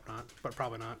 I hope not, but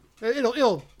probably not.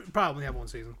 It'll probably have one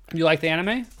season. You like the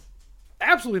anime?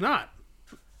 Absolutely not.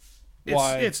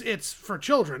 Why? It's for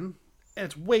children, and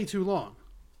it's way too long.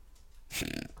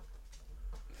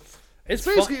 It's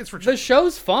basically fun. It's for the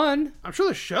show's fun. I'm sure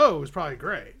the show is probably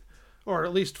great, or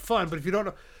at least fun. But if you don't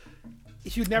know,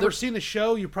 if you've never seen the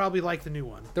show, you probably like the new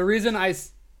one. The reason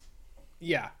the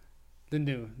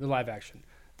live action.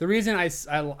 The reason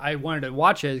I wanted to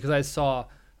watch it is because I saw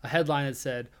a headline that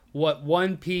said what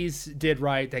One Piece did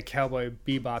right that Cowboy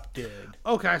Bebop did.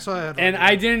 Okay, I saw that. And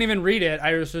I didn't even read it.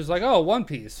 I was just like, oh, One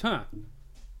Piece, huh?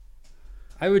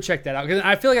 I would check that out because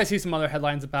I feel like I see some other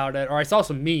headlines about it, or I saw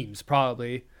some memes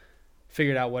probably.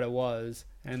 Figured out what it was,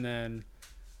 and then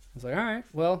I was like, all right,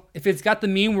 well, if it's got the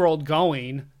meme world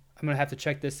going, I'm gonna have to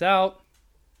check this out.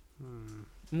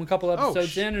 I'm a couple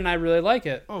episodes in, and I really like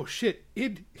it. Oh shit!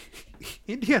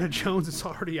 Indiana Jones is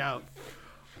already out.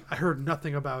 I heard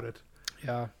nothing about it.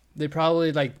 Yeah, they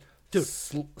probably tried to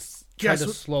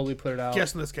slowly put it out.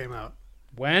 Guess when this came out?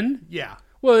 When? Yeah.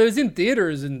 Well, it was in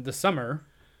theaters in the summer.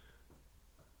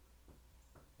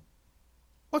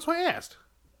 That's why I asked.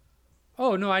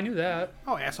 Oh no, I knew that.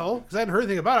 Oh, asshole! Because I hadn't heard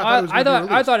anything about it.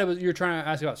 I thought it was you were trying to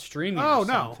ask about streaming. Oh or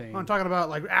something. no, I'm talking about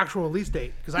like actual release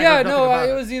date. Because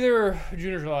it was either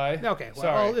June or July. Okay, well,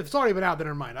 sorry. If it's already been out, then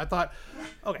never mind. I thought,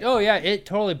 okay. Oh yeah, it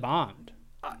totally bombed.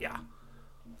 Yeah,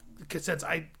 because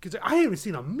I hadn't even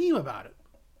seen a meme about it.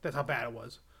 That's how bad it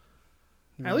was.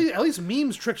 At least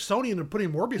memes tricked Sony into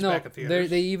putting Morbius back in theaters.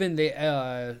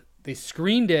 They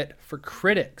screened it for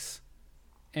critics,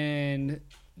 and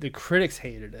the critics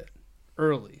hated it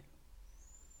early.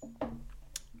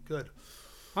 Good.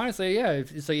 Honestly, yeah.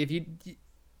 It's like if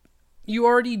they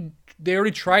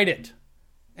already tried it,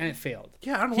 and it failed.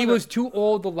 Yeah, I don't know. He was too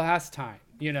old the last time.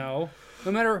 No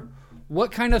matter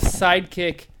what kind of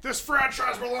sidekick. This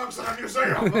franchise belongs in a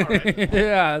museum. All right.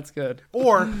 Yeah, that's good.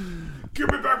 Or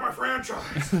give me back my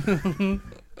franchise.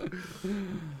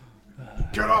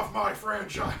 Get off my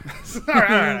franchise. All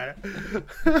right.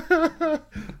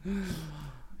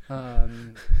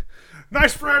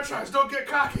 Nice franchise. Don't get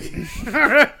cocky.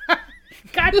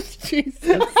 God,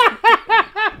 Jesus.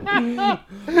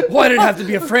 Why did it have to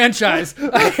be a franchise?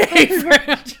 I hate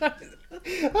franchise.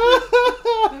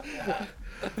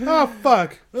 Oh,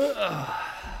 fuck.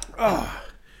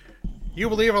 You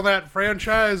believe on that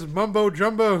franchise mumbo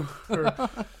jumbo or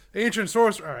ancient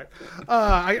source? All right.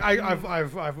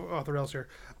 I've off the rails here.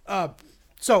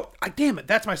 Damn it.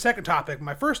 That's my second topic.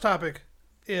 My first topic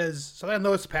is something I've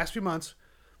noticed the past few months.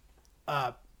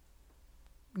 Whatever.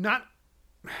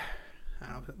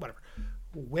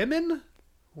 Women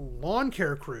lawn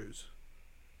care crews,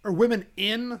 or women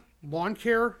in lawn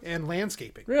care and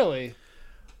landscaping. Really?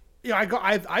 Yeah,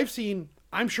 I've seen.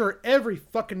 I'm sure every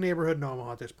fucking neighborhood in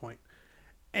Omaha at this point,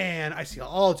 and I see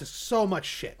just so much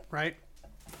shit. Right?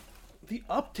 The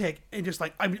uptick and just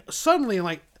suddenly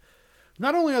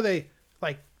not only are they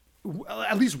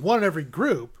at least one in every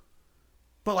group,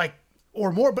 but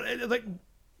or more, but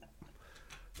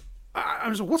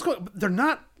I'm just what's going. They're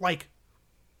not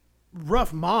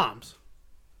rough moms.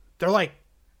 They're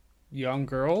young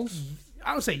girls.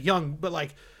 I would say young,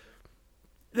 but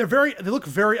they look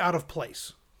very out of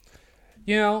place.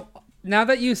 Now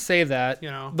that you say that,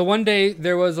 the one day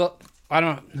there was I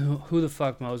don't know who the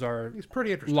fuck mows our He's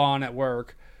pretty interesting. lawn at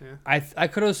work. Yeah. I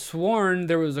could have sworn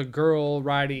there was a girl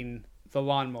riding the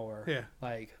lawnmower. Yeah.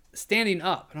 Standing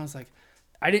up, and I was like,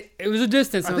 it was a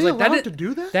distance. Are I was they like, allowed to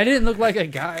do that? That didn't look like a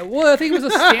guy. Well, I think it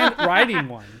was a riding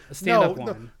one, a stand-up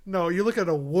one. No, you look at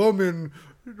a woman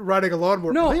riding a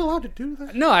lawnmower. No. Are they allowed to do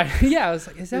that? No, I was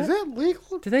like, is that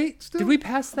legal? Did we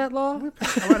pass that law?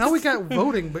 I know we got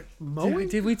voting, but mowing?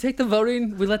 Did we take the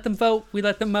voting? We let them vote. We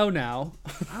let them mow now.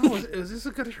 Is this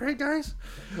a good trade, guys?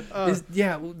 Was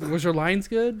your lines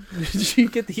good? Did you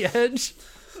get the edge?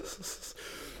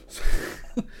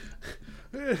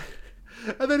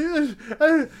 And then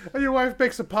your wife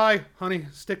bakes a pie. Honey,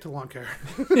 stick to lawn care.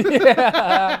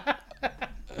 Yeah.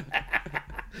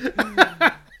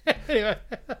 Anyway.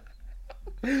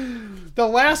 The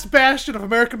last bastion of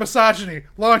American misogyny,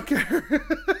 lawn care.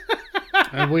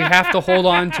 And we have to hold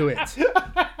on to it.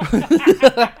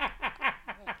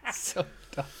 So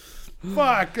dumb.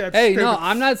 Fuck. That's Hey, stupid. no,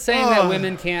 I'm not saying that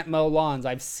women can't mow lawns.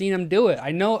 I've seen them do it.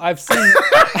 I know. I've seen.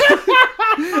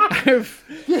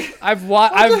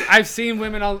 I've seen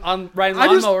women on riding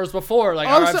lawnmowers before. Like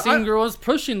honestly, I've seen girls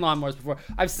pushing lawnmowers before.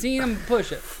 I've seen them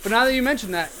push it. But now that you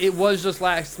mentioned that, it was just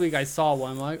last week I saw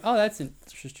one. I'm like, oh, that's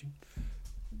interesting.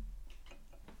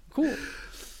 Cool.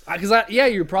 Because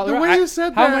you're probably The right. way you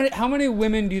said that- How many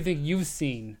women do you think you've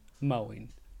seen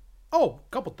mowing? Oh, a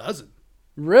couple dozen.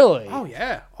 Really? Oh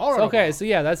yeah. All right. Okay, so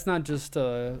yeah, that's not just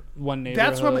one neighborhood.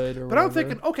 That's what. Or But I'm whatever.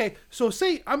 thinking. Okay, so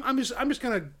say I'm just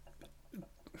gonna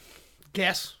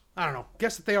guess. I don't know.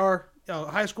 Guess that they are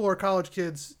high school or college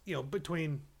kids.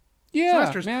 Between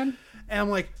semesters. Man. And I'm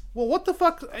like, well, what the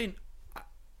fuck? I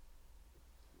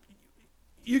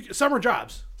mean, summer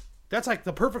jobs. That's like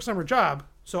the perfect summer job.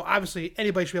 So obviously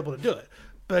anybody should be able to do it.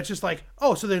 But it's just like,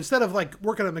 oh, so then instead of like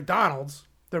working at McDonald's,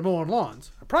 they're mowing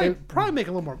lawns. Probably make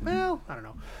a little more. Well, I don't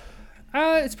know.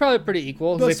 It's probably pretty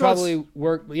equal. But They so probably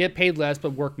get paid less,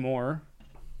 but work more.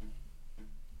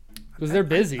 Because they're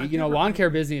busy. Lawn care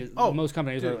busy. Most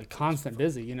companies are like constant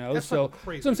busy, That's So, fucking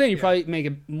crazy. so I'm saying you Yeah. probably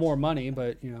make more money,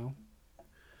 but, Yeah.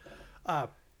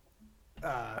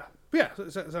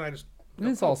 So I just.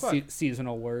 it's all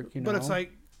seasonal work, But it's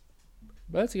like.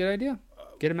 But that's a good idea.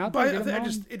 Get them out there. But Get them I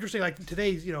mowing. just interesting. Like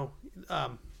today's,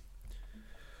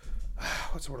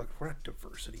 what's the word? We're not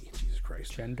diversity. Jesus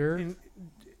Christ. Gender.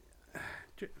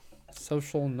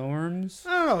 Social norms.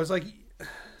 I don't know. It's like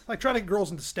trying to get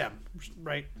girls into STEM,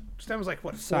 right? STEM is like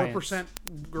what, 4%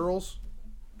 girls.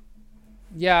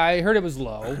 Yeah, I heard it was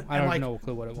low. I don't like know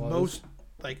clue what it was. Most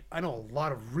I know a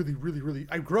lot of really, really, really.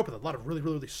 I grew up with a lot of really,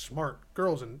 really, really smart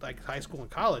girls in like high school and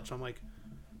college. So I'm like,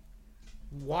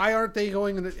 why aren't they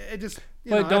going in? It just.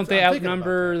 But don't they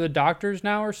outnumber the doctors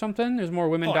now or something? There's more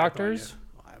women doctors.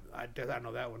 I don't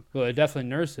know that one. Well, definitely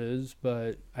nurses,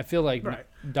 but I feel like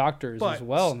doctors as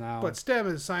well now. But STEM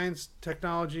is science,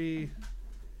 technology,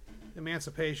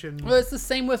 emancipation. Well, it's the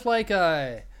same with like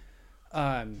CERN,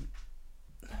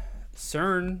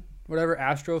 whatever,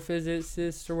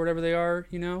 astrophysicists or whatever they are,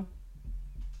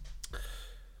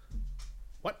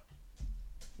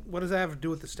 What does that have to do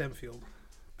with the STEM field?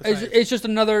 It's just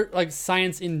another like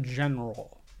science in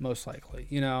general, most likely.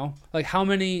 Like how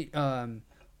many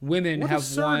women What have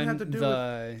does CERN won have to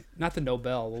do not the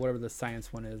Nobel, but whatever the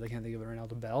science one is. I can't think of it right now.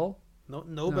 The Bell? Nobel.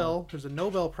 No. There's a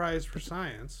Nobel Prize for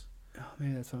science. Oh,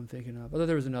 maybe that's what I'm thinking of. I thought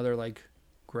there was another like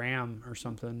Graham or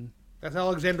something. That's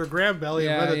Alexander Graham Bell.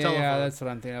 Yeah, that's what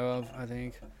I'm thinking of. I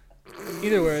think.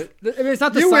 Either way, I mean, it's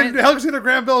not the you science. win Alexander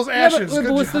Graham Bell's ashes.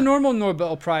 But what's the normal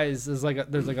Nobel Prize? Is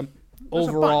there's like a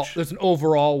overall. There's an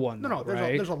overall one. No,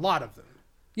 right? there's a lot of them.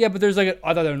 Yeah, but there's like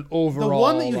other than overall. The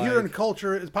one that you hear in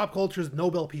culture is pop culture is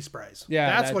Nobel Peace Prize.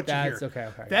 Yeah, that's what you hear. Okay.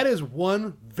 That is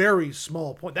one very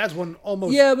small point. That's one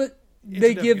almost. Yeah, but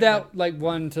they give that like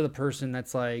one to the person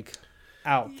that's like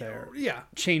out there. Yeah,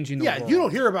 changing the world. Yeah, you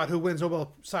don't hear about who wins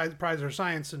Nobel Prize for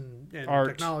science and art,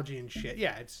 technology and shit.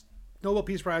 Yeah, it's Nobel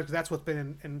Peace Prize because that's what's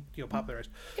been in popularized.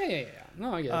 Yeah.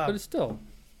 No, I get it, but it's still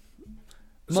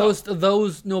most of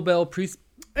those Nobel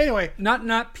Anyway,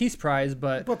 not Peace Prize,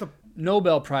 but the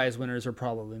Nobel Prize winners are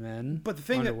probably men. But the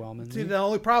thing the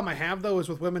only problem I have though is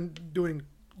with women doing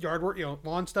yard work,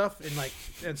 lawn stuff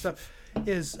and stuff,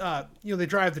 is they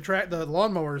drive the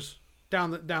lawnmowers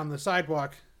down the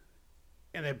sidewalk,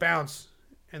 and they bounce,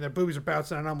 and their boobies are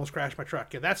bouncing, and I almost crashed my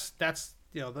truck. Yeah, that's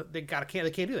they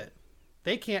can't do that.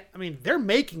 They can't. I mean, they're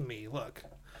making me look.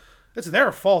 It's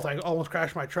their fault. I almost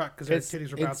crashed my truck because their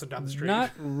titties were bouncing down the street. Not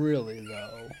really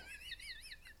though.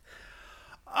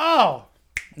 Oh.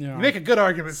 You make a good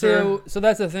argument, sir. So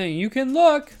that's the thing. You can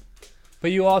look,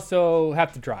 but you also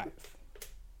have to drive.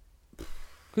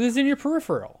 Because it's in your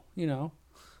peripheral,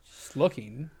 just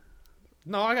looking.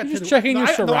 No, I got just checking your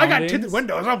surroundings. No, I got tinted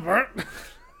windows. I'm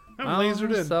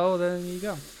lasered in. So then you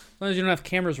go. As long as you don't have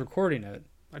cameras recording it.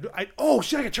 I do. Oh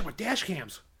shit! I gotta check my dash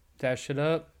cams. Dash it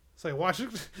up. So I watch it.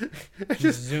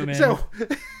 Just zoom in. So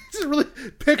it's really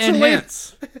pixelated.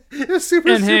 Enhance. It's super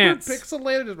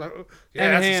pixelated.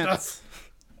 Yeah, Enhance. that's the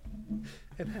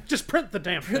stuff. Just print the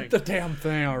damn thing. Print the damn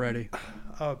thing already.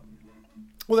 Well,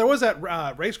 there was that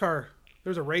race car.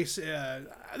 There's a race.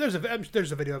 There's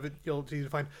a video of it. You'll see to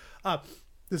find.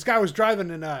 This guy was driving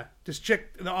and this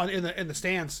chick in the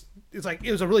stands. It's like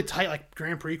it was a really tight like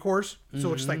Grand Prix course,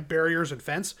 so it's like barriers and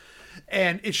fence,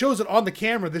 and it shows it on the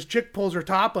camera. This chick pulls her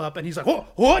top up, and he's like,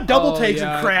 "What?" Double takes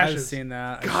and crashes. I've seen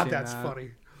that. God, that's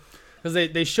funny. Because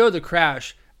they showed the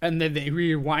crash and then they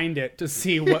rewind it to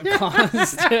see what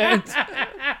caused it.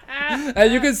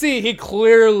 As you can see, he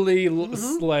clearly looks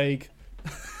like.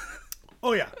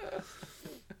 Oh yeah,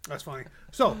 that's funny.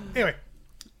 So anyway,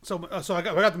 so I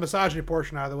got the misogyny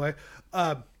portion out of the way.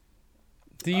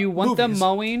 Do you want them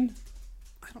mowing?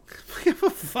 I don't give a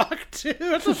fuck, dude.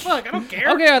 What the fuck? I don't care.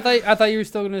 Okay, I thought you were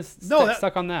still gonna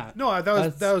stuck on that. No,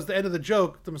 that was the end of the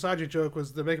joke. The misogyny joke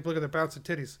was to make them look at their bouncing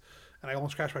titties, and I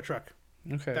almost crashed my truck.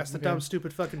 Okay, that's the dumb,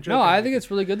 stupid fucking joke. No, I think it's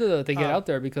really good that they get out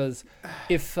there because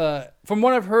if from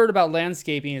what I've heard about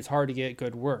landscaping, it's hard to get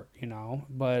good work, you know.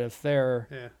 But if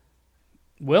they're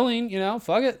willing, you know,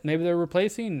 fuck it. Maybe they're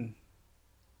replacing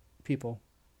people.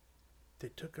 They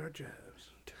took our jobs.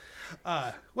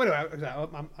 What do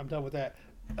I'm done with that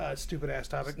stupid ass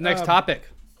topic. Next topic.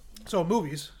 So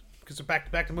movies, because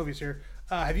back to movies here.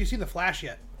 Have you seen The Flash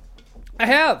yet? I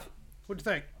have. What'd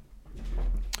you think?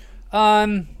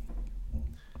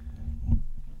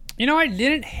 You know, I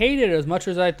didn't hate it as much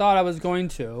as I thought I was going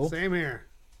to. Same here.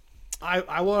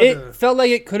 I wanted. It felt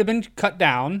like it could have been cut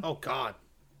down. Oh God.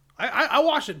 I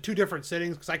watched it in 2 different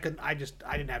sittings because I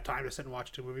didn't have time to sit and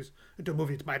watch 2 movies. I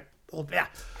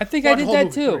think I did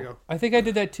that too. I think I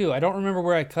did that too. I don't remember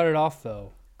where I cut it off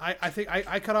though. I think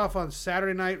I cut off on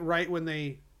Saturday night right when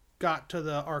they got to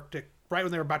the Arctic, right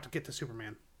when they were about to get to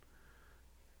Superman.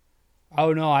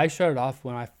 Oh no, I shut it off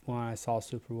when I saw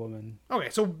Superwoman. Okay,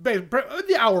 so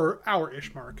the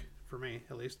hour-ish mark for me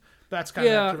at least. That's kind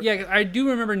of yeah. I do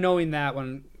remember knowing that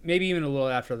one, maybe even a little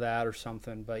after that or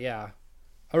something. But yeah,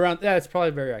 around it's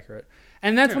probably very accurate.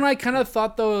 And that's when I kind of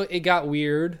thought though it got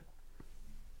weird.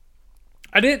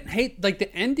 I didn't hate like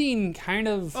the ending kind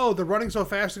of. Oh, the running so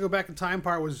fast to go back in time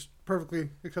part was perfectly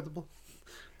acceptable.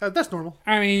 That's normal.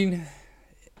 I mean,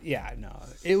 yeah, no,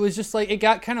 it was just like it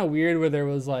got kind of weird where there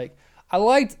was like. I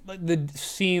liked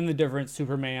seeing the different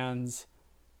Supermans.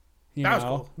 That was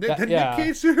cool. Nick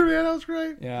Cage Superman, that was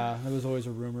great. Yeah, it was always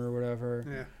a rumor or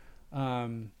whatever. Yeah.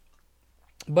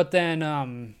 But then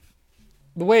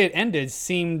the way it ended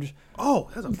seemed. Oh,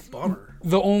 that's a bummer.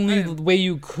 The only way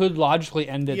you could logically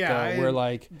end it, where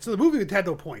like. So the movie had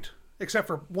no point, except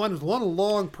for one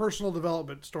long personal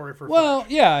development story for. Well,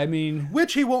 Flash. Yeah, I mean.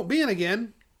 Which he won't be in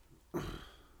again.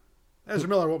 Ezra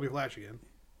Miller won't be Flash again.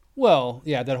 Well,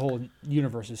 yeah, that whole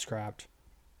universe is scrapped.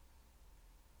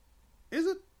 Is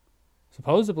it?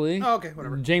 Supposedly. Oh, okay,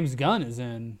 whatever. James Gunn is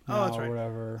in. That's right.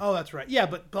 Whatever. Oh, that's right. Yeah,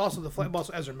 but also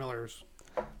also Ezra Miller's.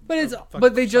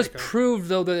 But they just proved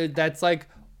though that that's like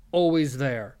always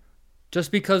there.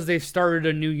 Just because they've started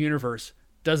a new universe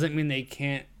doesn't mean they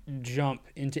can't jump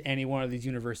into any one of these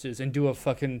universes and do a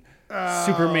fucking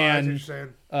Superman.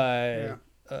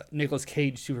 Nicolas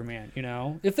Cage Superman. You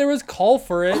know, if there was call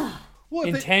for it. Well,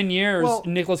 in 10 years,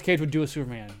 Nicolas Cage would do a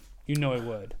Superman. You know it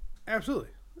would. Absolutely.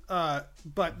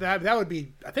 But that would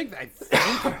be. I think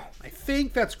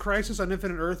that's Crisis on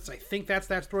Infinite Earths. I think that's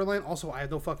that storyline. Also, I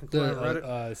have no fucking clue. I read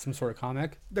it. Some sort of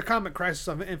comic. The comic Crisis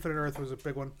on Infinite Earth was a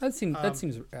big one. That seems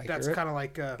accurate. That's kind of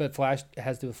like. But Flash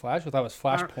has to do with Flash. I thought it was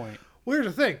Flashpoint. Well, here's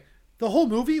the thing: the whole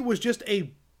movie was just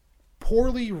a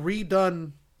poorly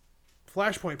redone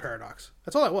Flashpoint paradox.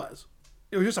 That's all it was.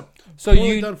 It was just a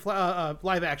poorly done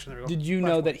live action. There we go. Did you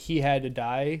know that he had to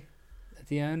die at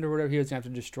the end or whatever? He was going to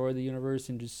have to destroy the universe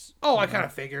and just... Oh, I kind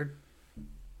of figured.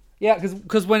 Yeah,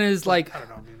 because when his, like... I don't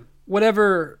know, man.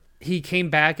 Whatever, he came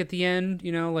back at the end,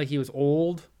 you know, like he was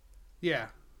old. Yeah.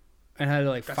 And had to,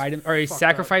 like, fight him... Or he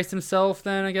sacrificed himself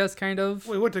then, I guess, kind of.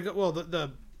 Well, he went to go... Well,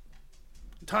 the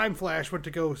Time Flash went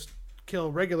to go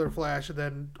kill regular Flash, and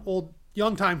then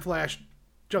young Time Flash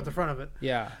jumped in front of it.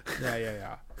 Yeah.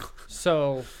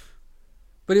 So,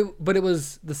 but it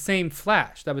was the same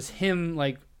Flash. That was him,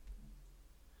 like,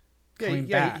 coming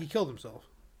back. He killed himself.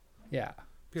 Yeah.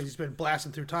 Because he's been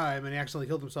blasting through time, and he accidentally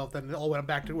killed himself. Then it all went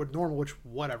back to normal, which,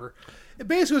 whatever. It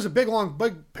basically was a big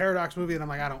paradox movie, and I'm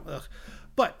like, ugh.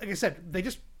 But, like I said, they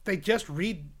just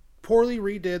poorly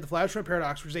redid the Flashpoint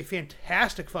Paradox, which is a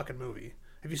fantastic fucking movie.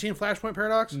 Have you seen Flashpoint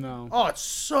Paradox? No. Oh, it's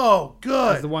so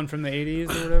good. Is the one from the 80s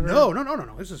or whatever?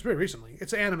 No. This is very recently.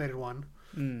 It's an animated one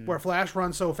where Flash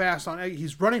runs so fast.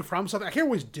 He's running from something. I can't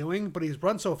remember what he's doing, but he's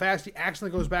run so fast he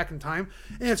accidentally goes back in time.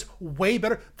 And it's way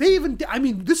better.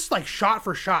 This is like shot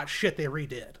for shot shit they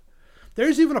redid.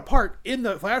 There's even a part in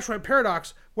the Flashpoint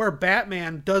Paradox where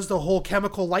Batman does the whole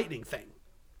chemical lightning thing.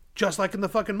 Just like in the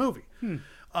fucking movie.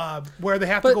 Where they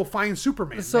have to go find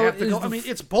Superman. So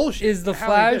it's bullshit. Is the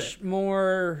Flash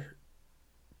more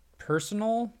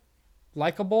personal,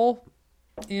 likable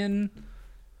in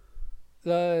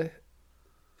the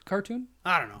cartoon?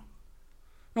 I don't know.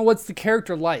 No, what's the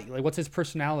character like? Like, what's his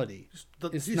personality?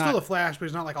 He's still a Flash, but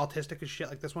he's not like autistic as shit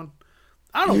like this one.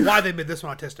 I don't know why they made this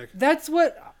one autistic. That's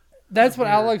what That's what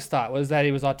Alex thought, was that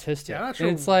he was autistic. Yeah, I'm not sure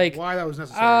and it's like, why that was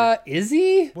necessary. Is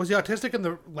he? Was he autistic in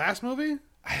the last movie?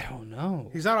 I don't know.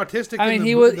 He's not autistic. I mean, in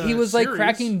he was like series.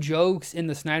 cracking jokes in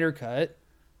the Snyder Cut.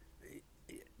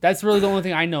 That's really the only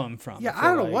thing I know him from. Yeah,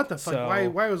 I don't know what the fuck.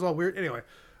 Why it was all weird. Anyway,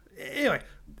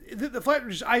 the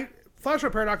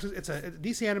Flashpoint Paradox it's a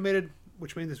DC animated,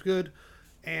 which means it's good,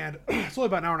 and it's only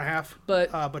about an hour and a half.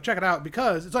 But check it out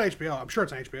because it's on HBO. I'm sure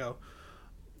it's on HBO.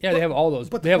 Yeah, they have all those.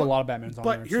 But they have a lot of Batmans on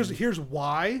there. But here's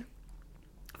why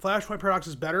Flashpoint Paradox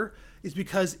is better is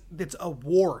because it's a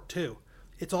war too.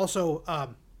 It's also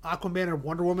Aquaman and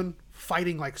Wonder Woman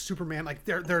fighting like Superman. Like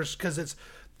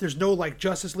there's no like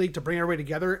Justice League to bring everybody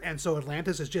together, and so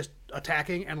Atlantis is just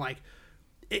attacking and like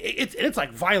it's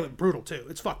like violent, brutal too.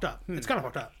 It's fucked up. It's kind of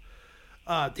fucked up.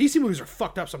 DC movies are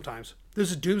fucked up sometimes.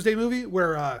 There's a Doomsday movie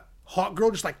where Hawk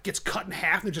Girl just like gets cut in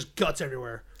half and there's just guts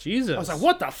everywhere. Jesus. I was like,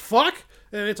 what the fuck?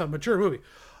 And it's a mature movie.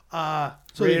 So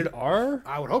Rated R?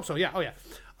 I would hope so. Yeah. Oh yeah.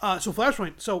 So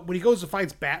Flashpoint. So when he goes to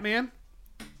fight Batman,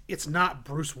 it's not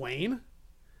Bruce Wayne.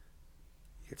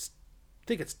 I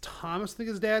think it's Thomas. I think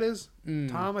his dad is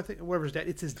Tom. I think whatever his dad.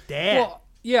 It's his dad. Well,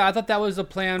 yeah, I thought that was a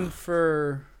plan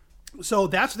for. So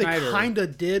that's what they kind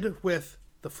of did with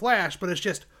the Flash, but it's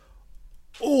just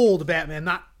old Batman,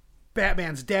 not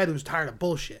Batman's dad who's tired of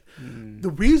bullshit. The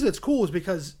reason it's cool is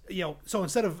because so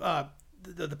instead of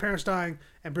the parents dying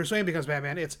and Bruce Wayne becomes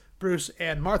Batman, it's Bruce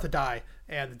and Martha die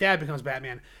and the dad becomes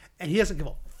Batman, and he doesn't give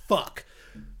a fuck.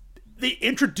 They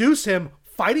introduce him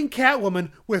fighting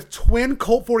Catwoman with twin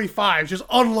Colt 45s, just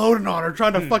unloading on her,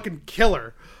 trying to fucking kill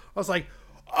her. I was like,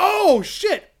 oh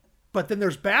shit! But then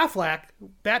there's Batfleck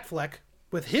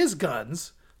with his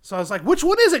guns. So I was like, which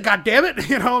one is it? God damn it!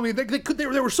 I mean, they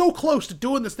were so close to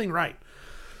doing this thing right.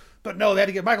 But no, they had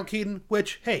to get Michael Keaton,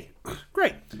 which, hey,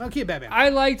 great. Michael Keaton Batman. I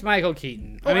liked Michael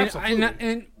Keaton. Oh, absolutely.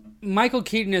 And Michael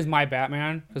Keaton is my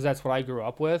Batman, because that's what I grew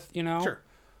up with, Sure.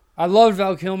 I loved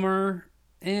Val Kilmer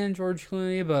and George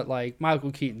Clooney, but, like,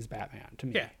 Michael Keaton's Batman to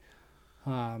me.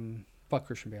 Yeah. Fuck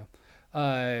Christian Bale.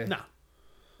 No.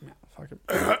 Yeah, fuck it.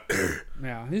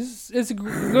 Yeah,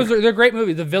 they're great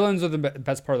movies. The villains are the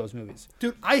best part of those movies.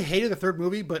 Dude, I hated the third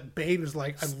movie, but Bane is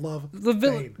like, I love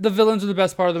Bane. The villains are the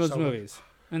best part of those movies.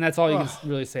 And that's all you can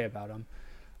really say about them.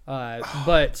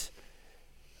 But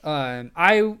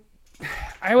I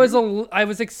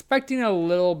was expecting a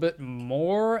little bit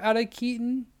more out of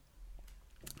Keaton.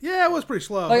 Yeah, it was pretty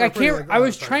slow. Like I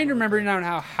was trying to remember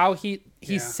now how he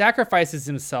sacrifices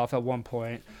himself at one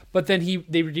point, but then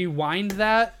they rewind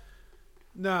that.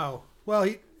 No, well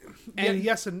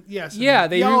yes. Yeah,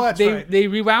 they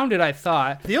rewound it. I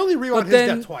thought they only rewound his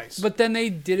death twice, but then they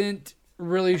didn't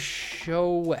really show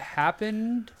what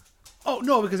happened. Oh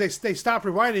no, because they stopped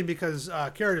rewinding because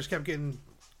Kara just kept getting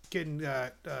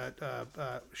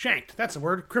shanked. That's the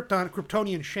word.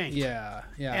 Kryptonian shanked. Yeah.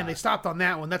 And they stopped on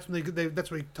that one. That's when that's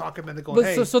when they talk him and they go,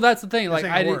 hey. So that's the thing. Like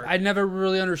I never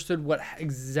really understood what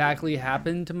exactly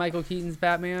happened to Michael Keaton's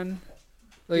Batman.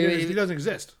 Like, he doesn't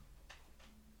exist.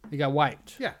 He got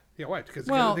wiped. Yeah, he got wiped because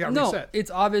they got No, reset. it's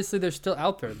obviously they're still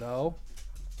out there though.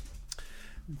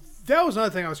 That was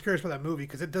another thing I was curious about that movie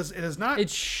because it is not. It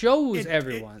shows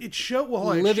everyone.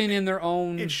 Living in their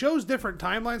own. It shows different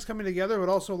timelines coming together, but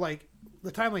also like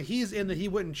the timeline he's in that he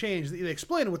wouldn't change. They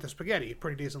explain it with the spaghetti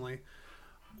pretty decently,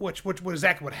 which was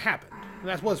exactly what happened. And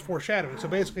that was foreshadowing. So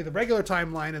basically, the regular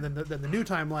timeline and then the new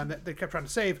timeline that they kept trying to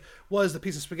save was the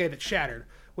piece of spaghetti that shattered,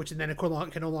 which then it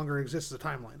can no longer exist as a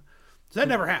timeline. So that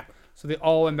never happened. So they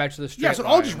all went back to the straight line. So it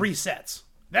all just resets.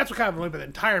 That's what kind of annoying about the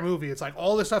entire movie. It's like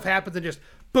all this stuff happens and just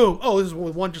boom. Oh, this is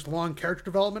one just long character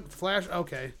development. Flash.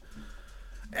 Okay.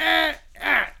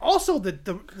 Also, the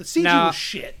CG was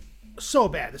shit. So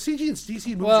bad. The CG in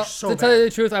DC movies are so bad. To tell you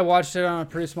the truth, I watched it on a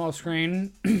pretty small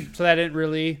screen, so that didn't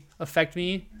really affect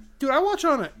me. Dude, I watched it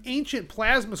on an ancient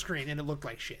plasma screen and it looked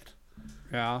like shit.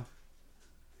 Yeah.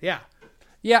 Yeah.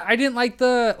 Yeah, I didn't like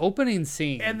the opening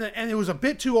scene. And it was a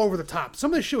bit too over the top.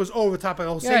 Some of the shit was over the top.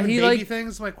 Like, saving baby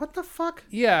things. I'm like, what the fuck?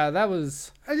 Yeah, that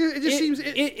was... It just seems...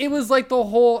 It was like the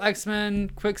whole X-Men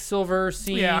Quicksilver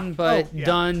scene, but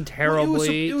done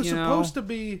terribly. It was supposed to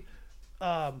be...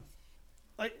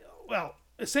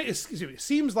 it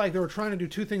seems like they were trying to do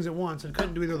two things at once and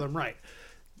couldn't do either of them right.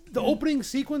 The opening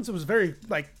sequence, it was very,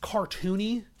 like,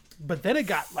 cartoony, but then it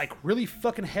got, like, really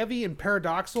fucking heavy and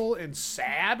paradoxical and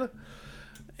sad.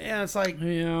 And it's like,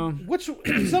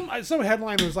 some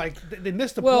headline was like they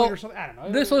missed a point or something. I don't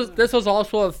know. This was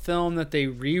also a film that they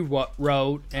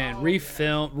rewrote and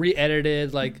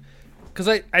re-edited, like, because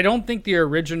I don't think the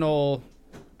original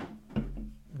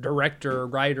director,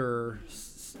 writer,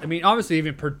 I mean, obviously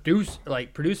even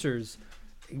producers,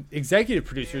 executive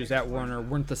producers at Warner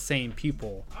weren't the same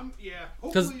people. Yeah,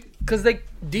 hopefully. Because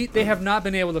they have not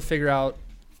been able to figure out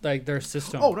like their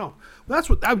system. Oh no, that's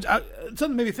what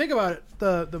something made me think about it.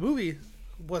 The movie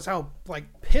was how like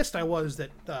pissed I was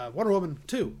that Wonder Woman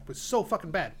 2 was so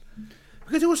fucking bad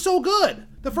because it was so good.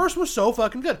 The first was so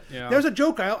fucking good. Yeah. There's a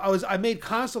joke I made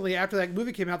constantly after that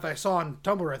movie came out that I saw on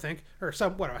Tumblr, I think, or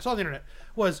whatever I saw on the internet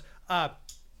was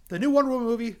the new Wonder Woman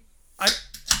movie.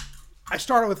 I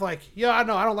started with like, I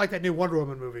don't like that new Wonder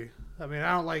Woman movie. I mean,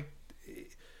 I don't like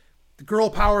the girl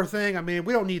power thing. I mean,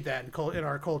 we don't need that in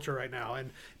our culture right now.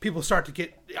 And people start to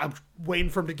get. I'm waiting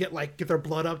for them to get their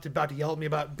blood up, about to yell at me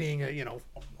about being a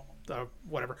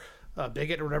whatever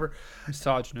bigot or whatever.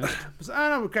 Misogynist. I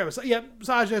don't know. Okay, yeah,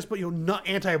 misogynist, but not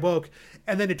anti-woke.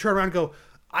 And then they turn around and go,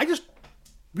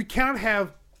 we cannot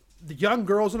have the young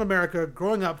girls in America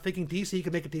growing up thinking DC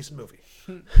can make a decent movie.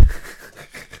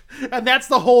 And that's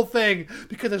the whole thing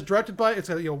because it's directed by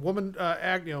a woman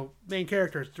main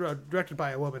character. It's directed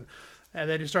by a woman, and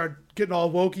then you start getting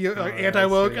all wokey,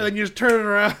 anti-woke, and then you just turn it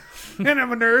around. And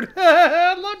I'm a nerd.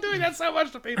 I love doing that so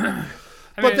much to people.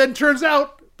 But then turns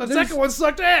out the second one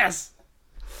sucked ass.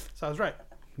 So I was right.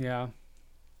 Yeah.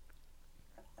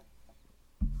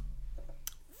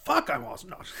 Fuck, I'm awesome.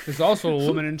 No. There's also a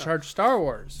woman in charge of Star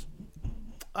Wars.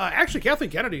 Actually, Kathleen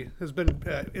Kennedy has been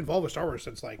involved with Star Wars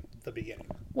since like the beginning.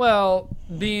 Well,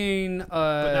 being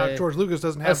but now George Lucas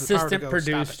doesn't have the power to go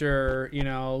producer,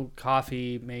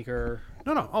 coffee maker.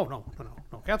 No. Oh no.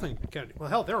 Kathleen Kennedy. Well,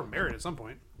 hell, they were married at some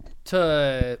point.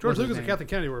 To George Lucas and Kathleen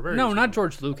Kennedy were married. No, not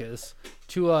George Lucas.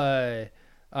 To what?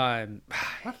 I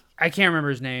can't remember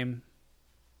his name.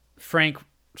 Frank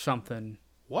something.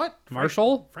 What?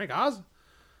 Marshall? Frank Oz?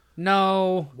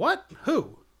 No. What?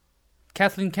 Who?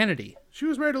 Kathleen Kennedy. She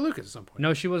was married to Lucas at some point.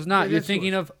 No, she was not. You're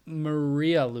thinking of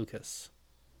Maria Lucas,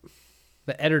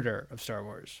 the editor of Star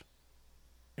Wars.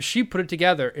 She put it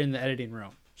together in the editing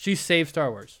room. She saved Star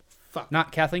Wars. Fuck.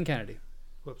 Not Kathleen Kennedy.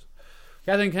 Whoops.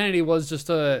 Kathleen Kennedy was just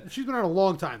a... She's been around a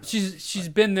long time. Though. She's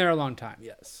been there a long time,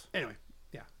 yes. Anyway,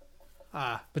 yeah.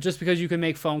 But just because you can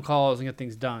make phone calls and get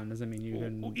things done doesn't mean you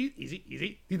can...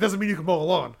 Easy. It doesn't mean you can mow a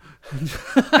lawn.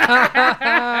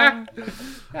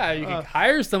 Yeah, you can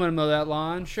hire someone to mow that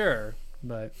lawn, sure.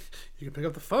 But you can pick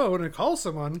up the phone and call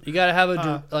someone. You got to have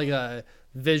a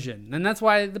vision. And that's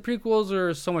why the prequels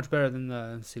are so much better than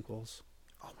the sequels.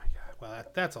 Oh my god. Well,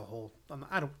 that's a whole...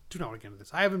 I do not want to get into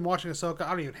this. I haven't been watching Ahsoka. I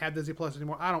don't even have Disney Plus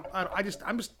anymore. I'm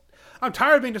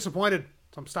tired of being disappointed.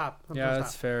 So I'm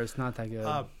that's fair. It's not that good.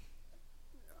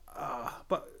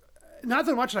 But not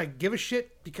that much that I give a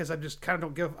shit because I just kind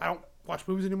of I don't watch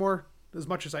movies anymore as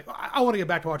much as I want to get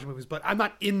back to watching movies, but I'm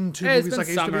not into movies like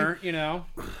I used to be.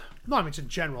 No, I mean, it's in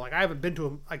general. Like I haven't been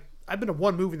to I've been to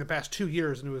one movie in the past 2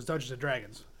 years, and it was Dungeons and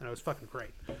Dragons, and it was fucking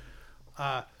great.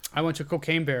 I went to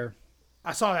Cocaine Bear.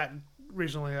 I saw that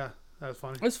recently. That was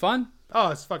funny. It was fun. Oh,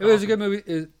 it's fucking. It was a good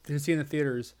movie to see in the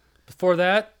theaters. Before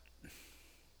that,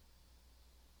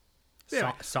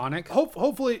 anyway, Sonic.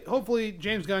 Hopefully,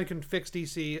 James Gunn can fix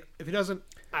DC. If he doesn't,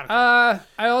 I don't care.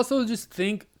 I also just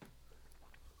think.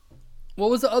 What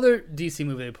was the other DC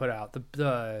movie they put out?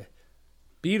 The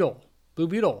Beetle, Blue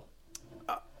Beetle.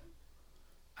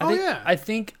 I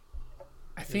think.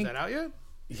 Is that out yet?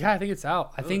 Yeah, I think it's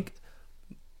out. I think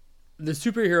the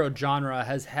superhero genre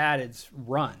has had its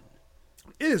run.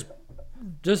 It is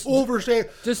just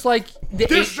overstated. Just like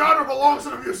this genre belongs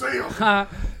in a museum.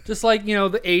 Just like the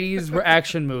 80s were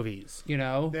action movies.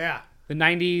 Yeah. The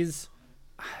 90s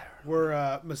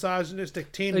were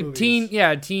misogynistic teen movies.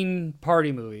 Teen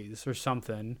party movies or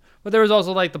something. But there was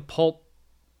also like the pulp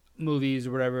movies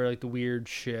or whatever, like the weird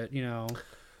shit.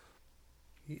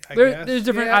 There's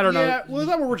different. I don't know. Yeah, well, there's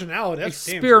not originality. That's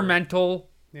experimental.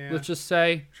 Sure. Let's just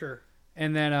say. Sure.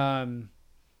 And then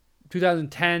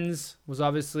 2010s was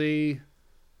obviously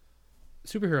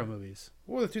superhero movies.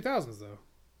 What were the 2000s though?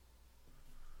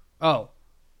 Oh.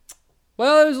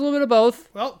 Well, it was a little bit of both.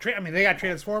 Well, they got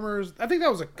Transformers. I think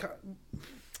that was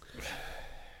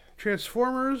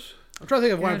Transformers. I'm trying to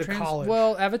think of one of the college.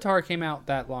 Well, Avatar came out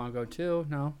that long ago too.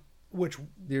 No. Which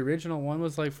the original one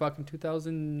was like fucking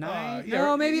 2009.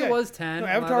 No, maybe it was 10. No,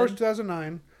 Avatar was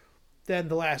 2009. Then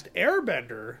The Last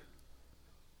Airbender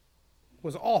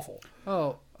was awful.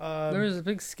 Oh, there was a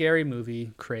big scary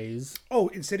movie craze. Oh,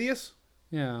 Insidious.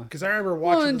 Yeah, because I remember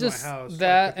watching this in my house.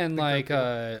 That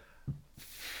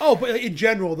but in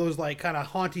general, those like kind of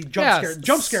haunty jump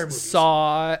scare movies.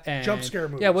 Saw and jump scare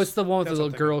movies. Yeah, what's the one with the little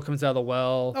girl comes out of the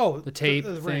well? Oh, the tape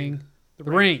the thing. The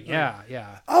ring.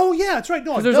 Yeah. Oh yeah, that's right.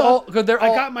 No, I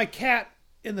got my cat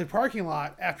in the parking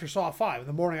lot after Saw 5 in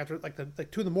the morning after like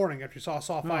 2 in the morning after Saw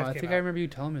 5. I think I remember you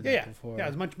telling me that before. Yeah,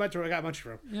 it was much. I got much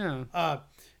from. Yeah.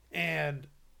 And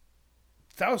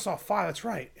that was Saw 5. That's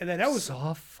right. And then that was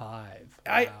Saw 5.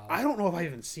 I Wow. don't know if I've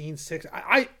even seen 6.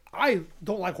 I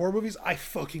don't like horror movies. I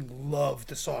fucking love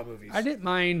the Saw movies. I didn't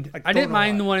mind. I I don't didn't know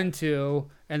mind why. the 1 and 2,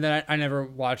 and then I never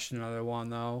watched another one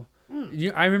though.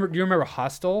 I remember. Do you remember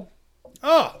Hostel?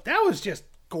 Oh, that was just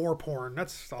gore porn.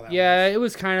 That's all that Yeah, was. it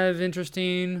was kind of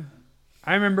interesting.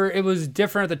 I remember it was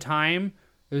different at the time.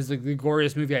 It was like the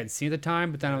goriest movie I had seen at the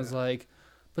time, but then I was like,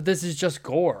 but this is just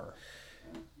gore.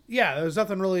 Yeah, there's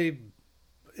nothing really.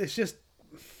 It's just.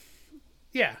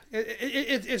 Yeah,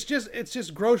 it's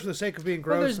just gross for the sake of being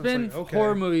gross. Well, there's and it's been like, okay.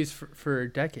 horror movies for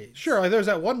decades. Sure, like there's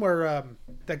that one where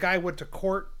that guy went to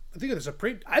court. I think it was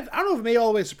Supreme. I don't know if it made it all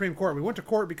the way to Supreme Court. We went to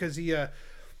court because he in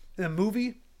the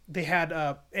movie they had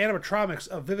animatronics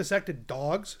of vivisected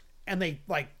dogs, and they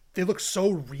look so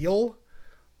real.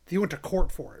 He went to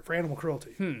court for it for animal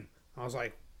cruelty. I was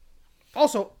like,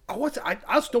 also, I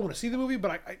also don't want to see the movie,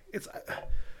 but it's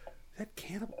that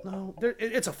cannibal. No,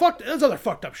 it's a fucked. There's other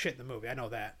fucked up shit in the movie. I know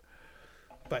that,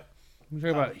 but You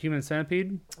talking about Human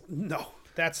Centipede? no,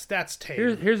 that's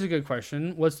tame. Here's a good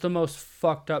question. What's the most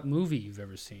fucked up movie you've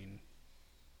ever seen?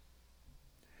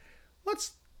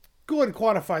 Let's go ahead and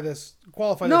qualify this.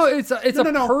 No, it's a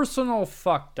No. personal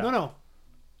fucked up. No.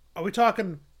 Are we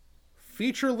talking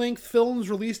feature-length films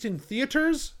released in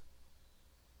theaters?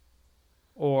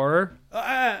 Or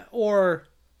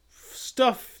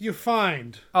stuff you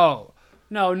find? oh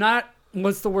no, not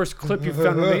what's the worst clip you've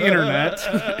found on the internet.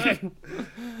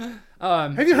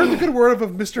 Have you heard the good word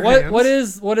of Mr. Hands?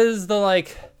 What is the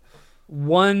like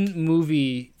one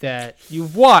movie that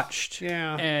you've watched?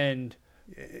 Yeah. And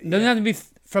it doesn't have to be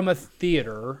from a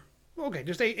theater. Okay,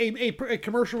 just a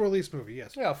commercial release movie,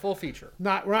 yes. Yeah, full feature.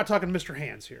 We're not talking Mr.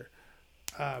 Hands here.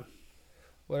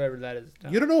 Whatever that is.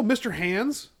 You don't know Mr.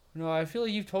 Hands? No, I feel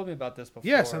like you've told me about this before.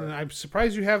 Yes, and I'm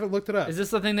surprised you haven't looked it up. Is this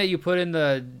the thing that you put in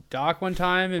the doc one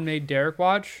time and made Derek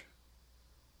watch?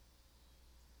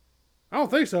 I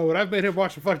don't think so, but I've made him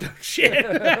watch some fucked up shit.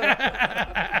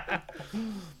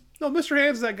 No, Mr.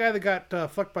 Hands is that guy that got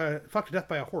fucked to death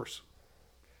by a horse.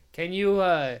 Can you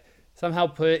somehow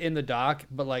put it in the doc,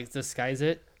 but like disguise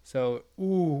it? So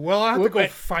Ooh, well, I'll have to go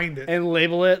find it. and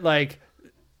label it like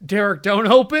Derek, don't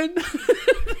open,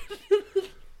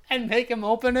 and make him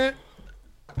open it.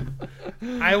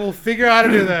 I will figure out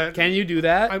how to do that. Can you do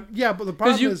that? Yeah, but the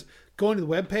problem is going to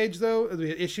the webpage though.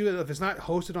 The issue if it's not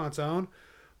hosted on its own,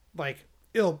 like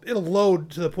it'll load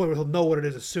to the point where he'll know what it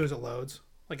is as soon as it loads.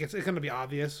 Like it's going to be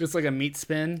obvious. It's like a meat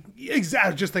spin.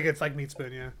 Exactly, just think it's like Meat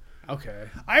Spin. Yeah. Okay.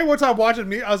 I one time watching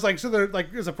Meat. I was like sitting there like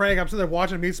it was a prank. I'm sitting there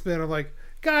watching Meat Spin. I'm like,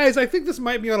 guys, I think this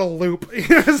might be on a loop.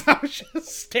 So I was just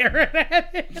staring at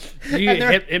it. Do you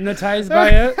get hypnotized by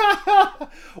it?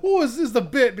 Well, this is the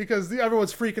bit because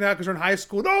everyone's freaking out because they're in high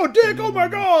school. No, Dick! Oh my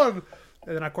god!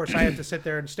 And then of course I have to sit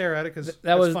there and stare at it because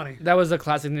that's funny. That was a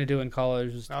classic thing to do in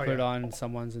college. Just put it yeah. on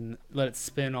someone's and let it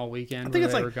spin all weekend. I think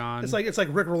they were gone. it's like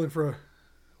Rick rolling for,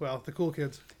 the cool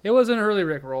kids. It was an early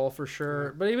Rick roll for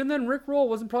sure, but even then, Rick roll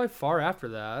wasn't probably far after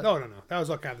that. No. That was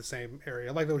all kind of the same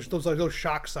area. Like those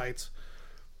shock sites,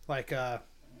 like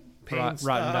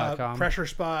Rotten.com. Pressure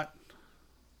Spot.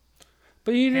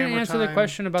 But you didn't Hammer answer the Time,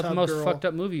 question about the Tub most Girl. fucked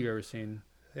up movie you've ever seen.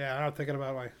 Yeah, I'm thinking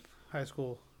about my high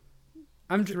school.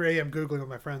 I'm 3 a.m. Googling with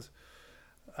my friends.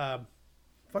 Fucked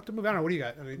up movie. I don't know. What do you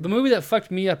got? I mean, The movie that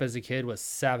fucked me up as a kid was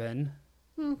Seven.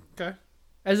 okay.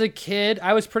 As a kid,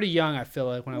 I was pretty young, I feel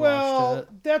like, when I watched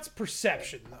it. That's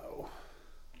perception, though.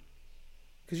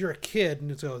 Because you're a kid and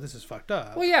it's, this is fucked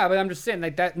up. Well, yeah, but I'm just saying,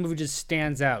 like, that movie just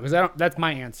stands out. Because that's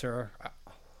my answer.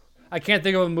 I can't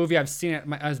think of a movie I've seen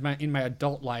in my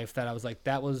adult life that I was like,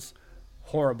 that was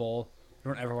horrible. I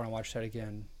don't ever want to watch that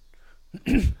again.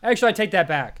 Actually, I take that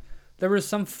back. There was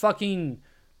some fucking,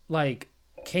 like,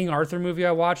 King Arthur movie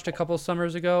I watched a couple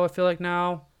summers ago, I feel like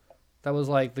now. That was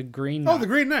like the Green Knight. Oh, the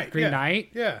Green Knight. Green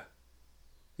Knight? Yeah.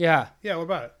 Yeah. Yeah, what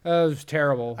about it? That was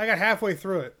terrible. I got halfway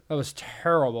through it. That was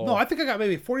terrible. No, I think I got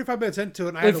maybe 45 minutes into it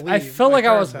and I had to leave. I felt like I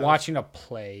was parents' house. watching a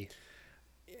play.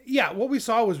 Yeah, what we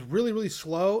saw was really, really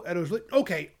slow. And it was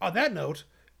okay, on that note,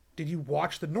 did you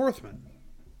watch The Northman?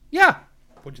 Yeah.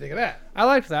 What'd you think of that? I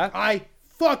liked that. I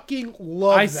fucking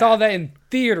love that. I saw that in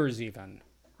theaters even.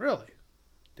 Really?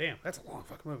 Damn, that's a long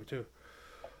fucking movie, too.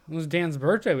 It was Dan's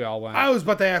birthday. We all went. I was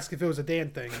about to ask if it was a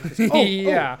Dan thing.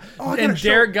 Yeah. I and gotta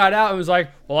Derek got out and was like,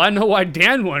 well, I know why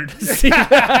Dan wanted to see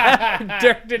that.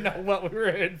 Derek didn't know what we were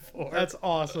in for. That's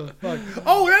awesome. Fuck.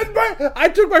 Oh, and I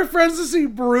took my friends to see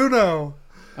Bruno.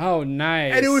 Oh,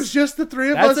 nice. And it was just the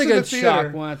three of us That's in a the good theater.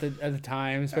 shock one at the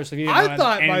time, especially if you didn't know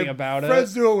anything about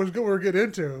friends it. knew what we were getting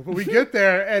into. But we get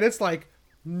there, and it's like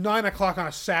 9 o'clock on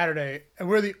a Saturday, and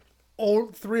we're the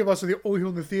three of us are the only people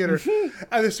in the theater.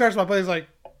 And it starts, my buddy's like,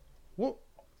 what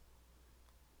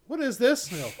is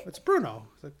this? I go, it's Bruno.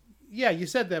 He's like, yeah, you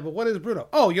said that, but what is Bruno?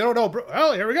 Oh, you don't know Bruno.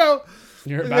 Well, here we go.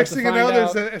 You're The about next to thing you find know,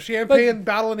 out. there's a champagne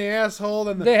battle in the asshole.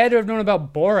 And They had to have known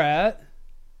about Borat.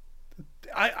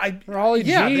 Were Ollie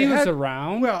G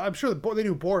around? Well, I'm sure they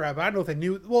knew Borat, but I don't know if they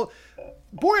knew. Well,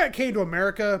 Borat came to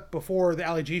America before the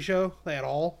Ali G show at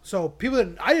all, so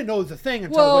I didn't know it was a thing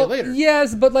until way later.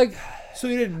 Yes, but like, so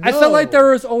you didn't know. I felt like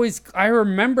there was always. I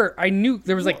knew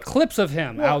there was like clips of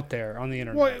him out there on the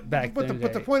internet back then.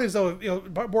 But the point is, though,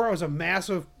 Borat was a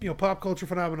massive pop culture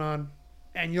phenomenon,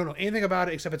 and you don't know anything about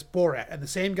it except it's Borat, and the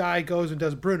same guy goes and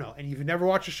does Bruno, and if you've never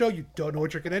watched the show, you don't know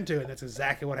what you're getting into, and that's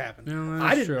exactly what happened. No,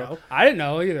 I didn't true. know. I didn't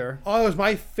know either. Oh, it was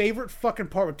my favorite fucking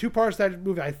part. With two parts of that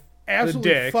movie I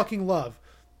absolutely fucking love.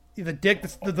 The dick,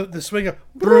 the swing of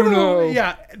Bruno.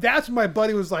 Yeah, that's when my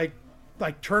buddy was like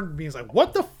turned to me. He's like,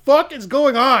 "What the fuck is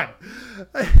going on?"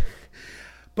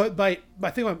 But my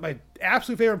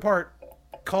absolute favorite part,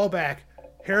 callback,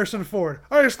 Harrison Ford.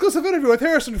 Our exclusive interview with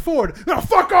Harrison Ford. No,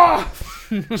 fuck off.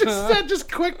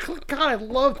 just quick. God, I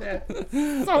love that.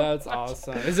 That's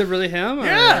awesome. Is it really him?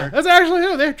 Yeah, that's actually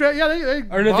him. They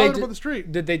bothered him on the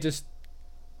street. Did they just?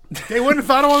 They wouldn't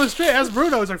find him on the street. As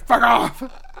Bruno was like, "Fuck off."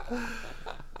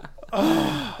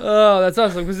 Oh, that's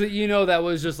awesome because that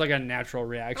was just like a natural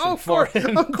reaction for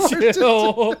him. Of course.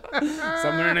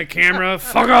 Someone in a camera,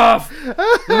 fuck off!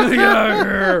 Let me get out of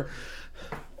here.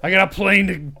 I got a plane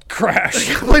to crash.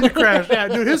 Yeah,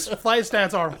 dude, his flight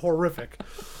stats are horrific.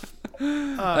 What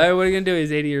are you gonna do?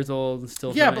 He's 80 years old and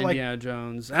still from but Indiana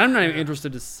Jones. I'm not even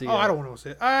interested to see it. I don't want to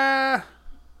see it.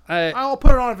 I'll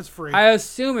put it on if it's free. I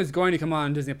assume it's going to come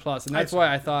on Disney Plus, and that's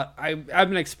why I thought I've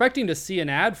been expecting to see an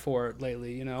ad for it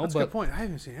lately. That's a good point. I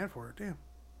haven't seen an ad for it.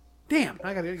 Damn.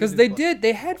 I got because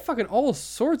they had fucking all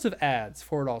sorts of ads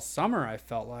for it all summer. I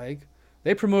felt like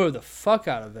they promoted the fuck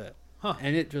out of it,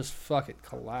 and it just fucking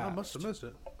collapsed. I must have missed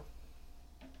it.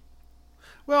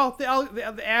 Well, the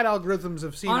ad algorithms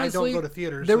have seen Honestly, I don't go to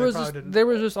theaters. There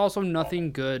was just also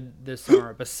nothing good this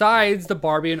summer besides the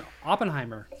Barbie and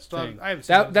Oppenheimer thing. I haven't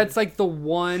seen That's like the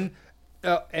one,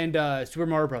 and Super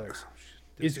Mario Brothers.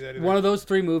 Is one of those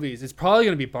three movies. It's probably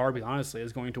going to be Barbie. Honestly,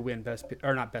 is going to win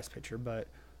not best picture, but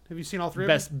have you seen all three?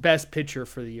 Best picture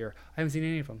for the year. I haven't seen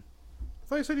any of them. I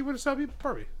thought you said you would have saw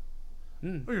Barbie.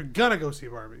 Oh, you're gonna go see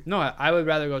Barbie. No, I would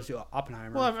rather go see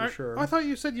Oppenheimer for sure. I thought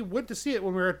you said you went to see it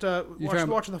when we were at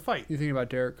watching the fight. You thinking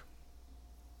about Derek?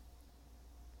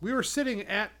 We were sitting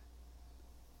at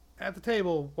the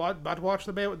table about to watch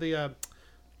the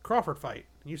Crawford fight,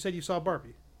 and you said you saw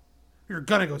Barbie. You're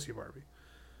gonna go see Barbie.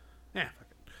 Yeah,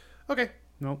 fuck it. Okay.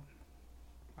 Nope.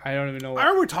 I don't even know. I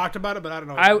remember we talked about it, but I don't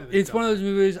know. It's one of those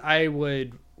movies I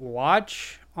would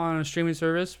watch on a streaming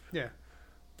service. Yeah.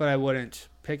 But I wouldn't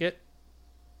pick it.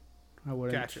 I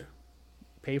wouldn't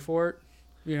pay for it,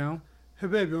 Hey,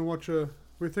 babe, you want to watch,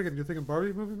 what are you thinking? You thinking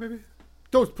Barbie movie, maybe?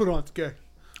 Don't put it on, it's gay.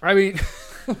 I mean,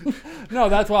 no,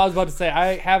 that's what I was about to say.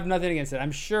 I have nothing against it.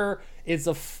 I'm sure it's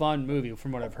a fun movie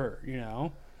from what I've heard,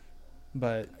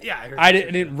 But yeah, I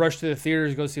didn't rush to the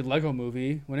theaters to go see Lego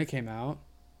Movie when it came out.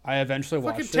 I eventually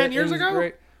watched it. 10 years ago?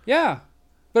 Great. Yeah.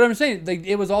 But I'm saying, like,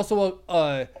 it was also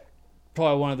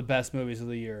probably one of the best movies of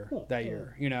the year that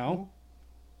year,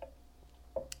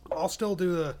 I'll still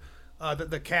do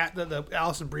the cat, the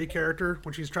Alison Brie character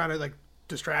when she's trying to like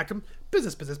distract him.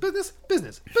 Business. Is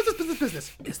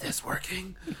this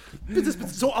working?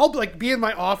 Business. So I'll be in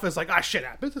my office like, shit,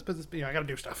 business. I gotta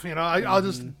do stuff. I'll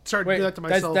just start doing that to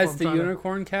myself. That's the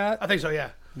unicorn cat. I think so.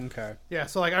 Yeah. Okay. Yeah.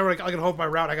 So like I get home my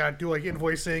route. I gotta do like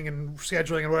invoicing and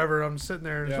scheduling and whatever. I'm sitting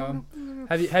there. Yeah.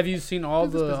 Have you seen all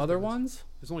the other ones?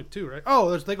 There's only two, right?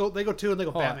 Oh, they go 2 and they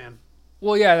go Batman.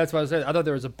 Well, yeah, that's what I said. I thought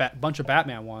there was a bunch of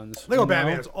Batman ones. Lego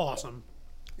Batman is awesome.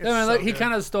 He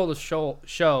kind of stole the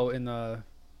show in the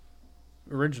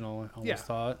original. I almost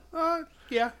thought.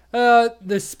 Yeah.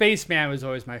 The Spaceman was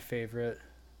always my favorite.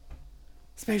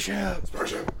 Spaceship.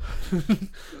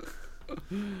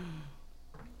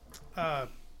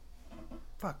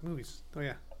 Fuck movies. Oh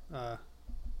yeah. What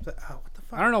the fuck?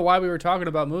 I don't know why we were talking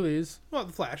about movies. Well,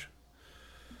 The Flash.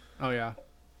 Oh yeah.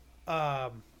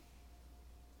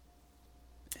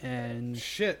 And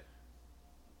shit.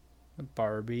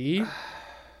 Barbie.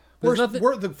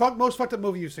 Most fucked up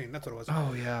movie you've seen. That's what it was.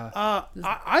 Oh yeah.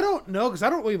 I don't know because I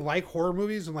don't really like horror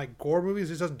movies and like gore movies.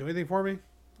 It just doesn't do anything for me.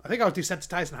 I think I was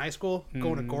desensitized in high school,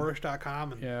 going to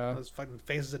Goreish.com and those fucking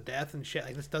Faces of Death and shit.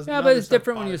 Like this doesn't. Yeah, but it's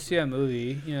different when you see a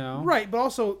movie, Right, but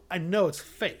also I know it's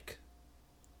fake.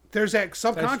 There's that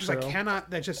subconscious.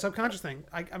 That's just subconscious thing.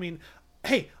 I mean,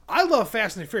 hey, I love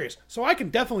Fast and the Furious, so I can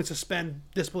definitely suspend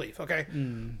disbelief. Okay.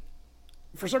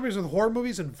 for some reason, with horror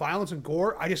movies and violence and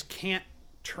gore, I just can't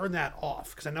turn that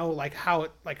off because I know like how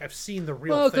it like I've seen the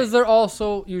real. Well, thing. because they're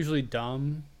also usually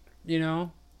dumb, you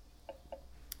know.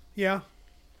 Yeah.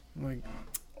 Like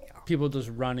people just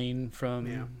running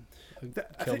from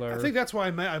I killer. think that's why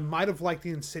I might have liked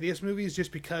the Insidious movies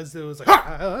just because it was like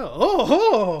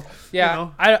yeah. You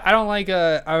know? I don't like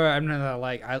I'm not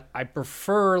like I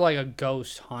prefer like a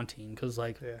ghost haunting because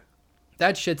like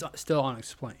that shit's still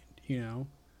unexplained, you know.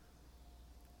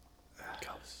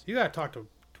 Ghosts. You gotta talk to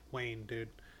Wayne, dude.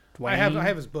 Dwayne? I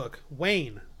have his book.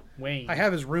 Wayne. I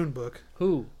have his rune book.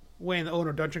 Who? Wayne, the owner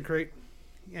of Dungeon Crate,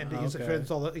 and he's okay. friends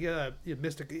all the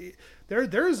mystic.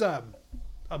 There's a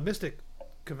mystic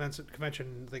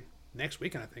convention like next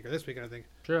weekend I think or this weekend I think.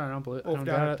 Sure, I don't believe. Over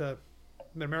down at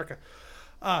Mid America.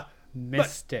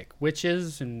 Mystic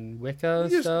witches and Wicca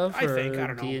stuff. I think I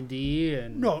don't know D&D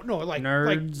and no like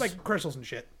nerds. like crystals and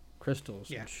shit. Crystals.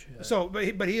 Yeah. And shit. So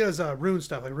but he does rune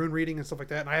stuff like rune reading and stuff like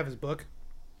that. And I have his book.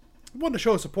 I wanted to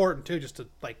show support and too just to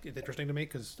like it's interesting to me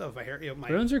because of my hair. My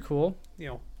runes are cool.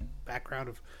 Background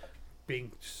of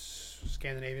being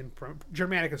Scandinavian,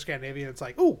 Germanic and Scandinavian. It's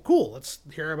like, oh, cool. Let's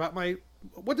hear about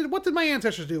what did my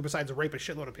ancestors do besides rape a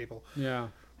shitload of people? Yeah.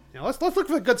 Let's look for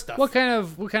the good stuff. What kind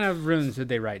of runes did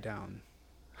they write down?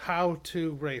 How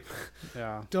to rape.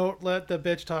 Yeah. Don't let the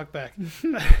bitch talk back.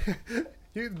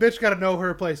 You bitch got to know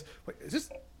her place. Wait, is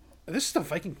this the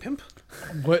Viking pimp?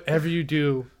 Whatever you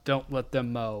do, don't let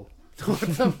them mow. Don't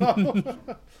let them know.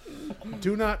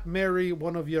 Do not marry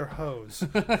one of your hoes.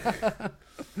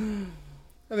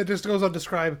 And it just goes on to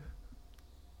describe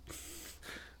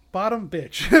bottom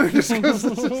bitch.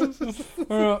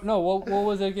 No, what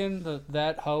was it again?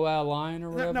 That hoe out of line or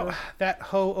whatever? No, that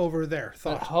hoe over there.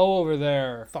 Thought. That hoe over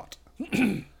there. Thought.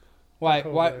 Why?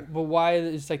 But why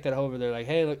is like that hoe over there? Like,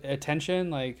 hey, look, attention,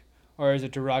 like, or is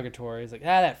it derogatory? It's like,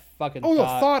 that fucking. Oh no,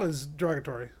 thought is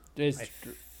derogatory.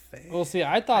 Well, see,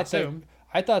 I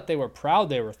thought they were proud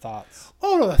they were thoughts.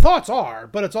 Oh no, the thoughts are,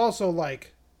 but it's also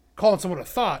like calling someone a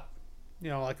thought.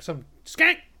 Like some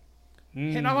skank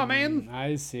hitting on my man.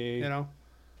 I see.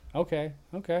 Okay.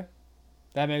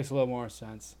 That makes a little more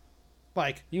sense.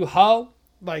 Like you hoe.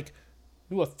 Like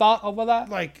you a thought over that.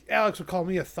 Like Alex would call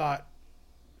me a thought.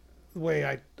 The way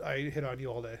I hit on you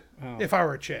all day. If I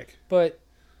were a chick. But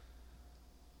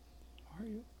are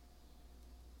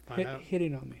you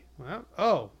hitting on me? Well,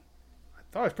 I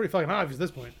thought it was pretty fucking obvious at this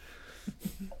point.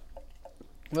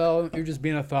 Well, you're just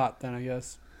being a thought then, I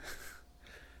guess.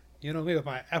 You know me with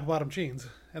my apple bottom jeans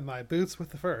and my boots with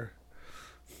the fur.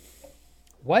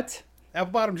 What?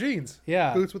 Apple bottom jeans.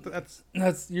 Yeah. Boots with that's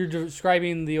you're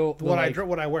describing the old what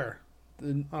I wear.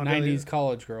 The 90s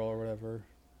college girl or whatever.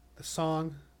 The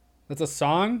song. That's a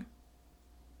song?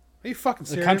 Are you fucking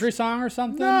serious? A country song or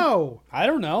something? No. I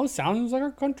don't know. Sounds like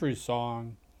a country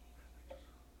song.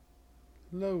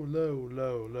 Low, low,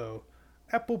 low, low.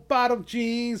 Apple bottom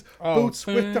jeans, boots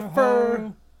with the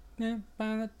fur.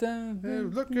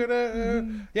 Look at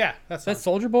her. Yeah, that's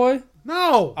Soldier Boy?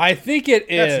 No. I think it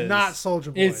is. That's not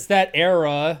Soldier Boy. It's that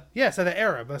era. Yes, that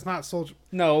era, but it's not Soldier.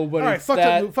 No, but all right, it's fucked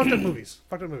that. Fucked up movies.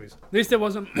 Fucked up movies. At least it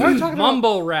wasn't What are you talking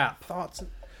mumble about? rap. Thoughts.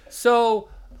 So,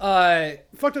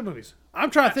 fucked up movies. I'm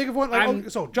trying to think of one. Like,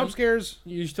 so jump scares.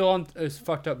 You still on a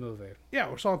fucked up movie? Yeah,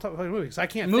 we're still on top of fucking movies. I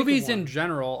can't. Movies think of in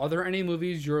general. Are there any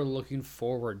movies you're looking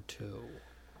forward to?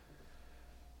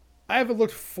 I haven't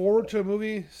looked forward to a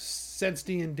movie since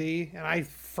D&D, and I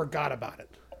forgot about it.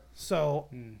 So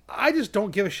I just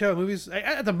don't give a shit about movies.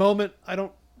 At the moment, I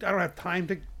don't have time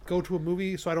to go to a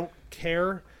movie, so I don't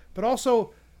care. But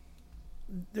also,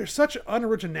 there's such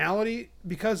unoriginality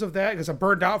because of that. Because I'm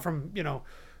burned out from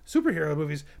superhero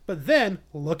movies. But then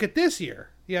look at this year.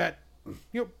 Yeah,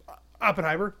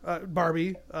 Oppenheimer,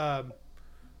 Barbie,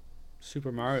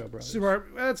 Super Mario Bros.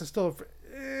 That's still.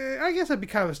 I guess that'd be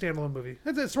kind of a standalone movie.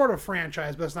 It's sort of a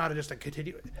franchise, but it's not just a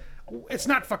continue. It's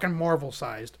not fucking Marvel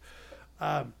sized.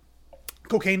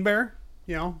 Cocaine Bear,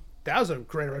 that was a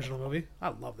great original movie. I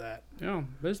love that. Yeah,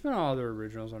 there's been other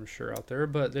originals I'm sure out there,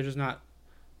 but they're just not.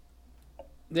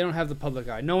 They don't have the public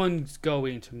eye. No one's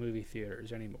going to movie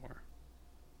theaters anymore.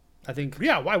 I think.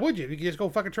 Yeah, why would you? You can just go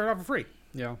fucking turn it off for free.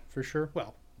 Yeah, for sure.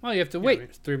 Well, you have to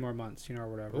wait 3 more months, or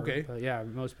whatever. Okay. But yeah,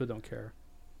 most people don't care.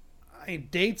 I mean,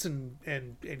 dates and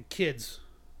kids.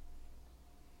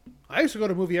 I used to go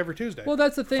to a movie every Tuesday. Well,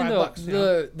 that's the thing, though.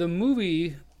 $5, The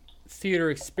movie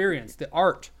theater experience, the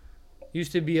art,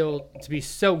 used to be able to be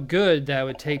so good that it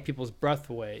would take people's breath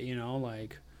away.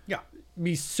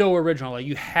 Be so original. Like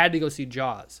you had to go see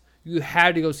Jaws. You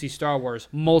had to go see Star Wars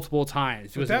multiple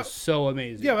times because it was so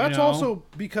amazing. Yeah, that's also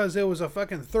because it was a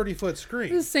fucking 30-foot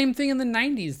screen. It's the same thing in the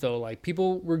 90s, though. Like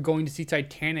people were going to see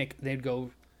Titanic, they'd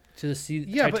go to see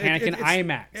Yeah, Titanic in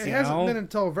IMAX. It hasn't been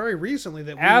until very recently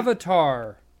that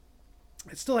Avatar.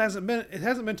 It still hasn't been. It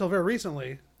hasn't been until very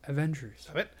recently. Avengers.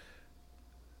 Of it.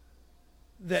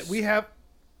 That we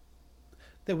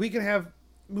can have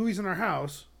movies in our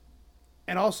house,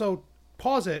 and also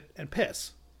pause it and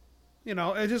piss. You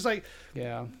know, it's just like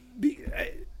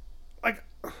like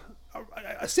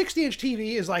a 60-inch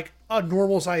TV is like a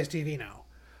normal size TV now.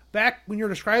 Back when you were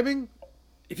describing,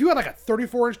 if you had like a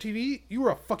 34-inch TV, you were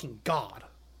a fucking god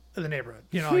in the neighborhood.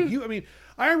 You know, like I mean,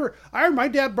 I remember my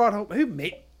dad brought home.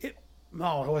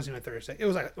 No, it wasn't even Thursday. It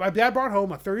was like my dad brought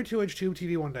home a 32-inch tube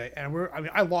TV one day, and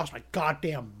I lost my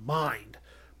goddamn mind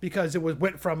because it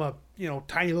went from a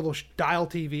tiny little dial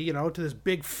TV to this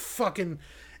big fucking,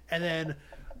 and then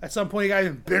at some point it got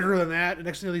even bigger than that. And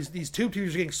next thing you know, these tube TVs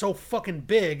are getting so fucking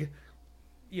big,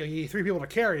 you need 3 people to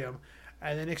carry them,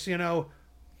 and then next thing you know,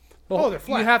 they're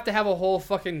flat. You have to have a whole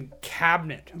fucking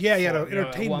cabinet. Yeah, you had an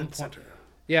entertainment center.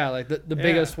 Yeah, like the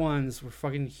biggest ones were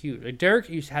fucking huge. Like Derek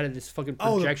had this fucking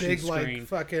projection the big, screen. Like,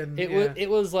 fucking, it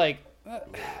was like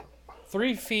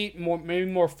 3 feet more,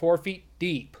 maybe more 4 feet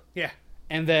deep. Yeah,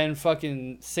 and then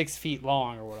fucking 6 feet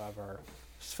long or whatever.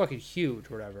 It's fucking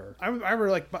huge, or whatever. I remember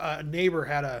like a neighbor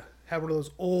had one of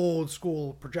those old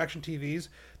school projection TVs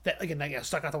that again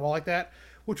stuck out the wall like that,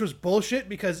 which was bullshit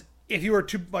because if you were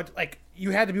too much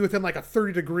you had to be within like a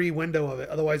 30-degree window of it,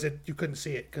 otherwise you couldn't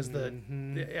see it because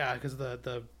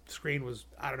the screen was,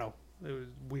 I don't know, it was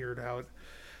weird how it.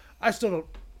 I still don't.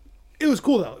 It was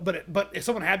cool though, but if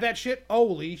someone had that shit,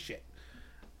 holy shit.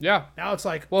 Yeah. Now it's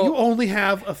like, you only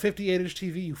have a 58-inch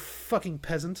TV, you fucking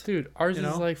peasant. Dude, ours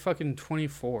is like fucking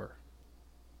 24.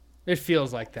 It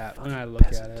feels like that when I look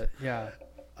at it. Yeah.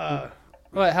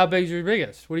 What? How big is your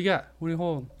biggest? What do you got? What do you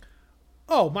hold?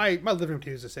 Oh, my living room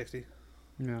TV is a 60.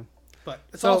 Yeah. But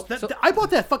I bought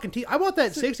that fucking TV. I bought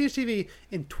that 60-inch TV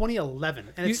in 2011,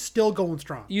 and it's still going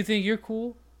strong. You think you're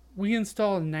cool? We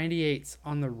install 98s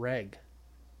on the reg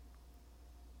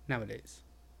nowadays.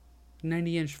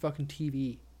 90-inch fucking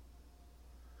TV.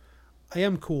 I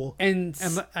am cool. Sony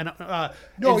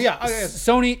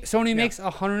makes a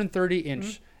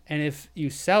 130-inch, and if you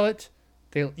sell it,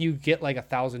 you get like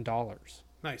 $1,000.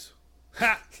 Nice.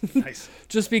 Ha! Nice.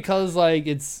 Just because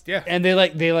it's and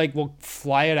they will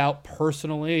fly it out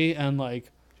personally and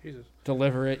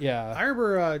deliver it. Yeah. I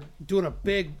remember I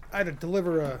had to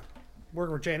deliver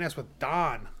working with JNS with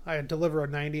Don. I had to deliver a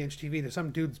 90-inch TV to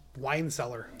some dude's wine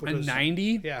cellar. A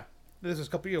 90? Yeah. This was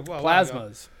a couple years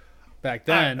plasmas. Back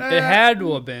then, it had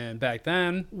to have been back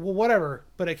then. Well, whatever,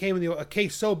 but it came in a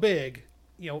case so big,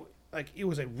 it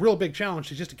was a real big challenge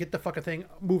to get the fucking thing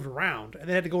moved around, and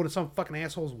they had to go into some fucking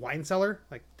asshole's wine cellar.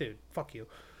 Like, dude, fuck you.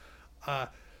 But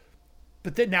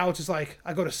then now it's just like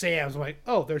I go to Sam's, I'm like,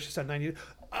 oh, there's just a 90.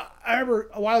 I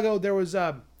remember a while ago there was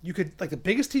you could the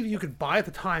biggest TV you could buy at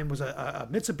the time was a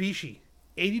Mitsubishi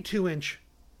 82-inch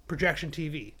projection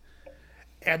TV.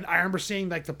 And I remember seeing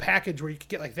the package where you could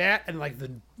get that and the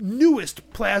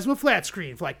newest plasma flat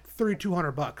screen for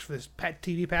 $3,200 for this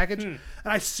TV package. And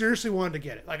I seriously wanted to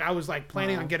get it. I was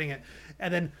planning on getting it.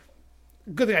 And then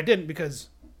good thing I didn't, because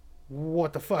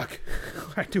what the fuck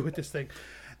I do with this thing?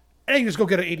 And you just go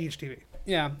get an 80-inch TV.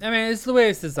 Yeah. I mean, it's the way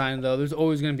it's designed though. There's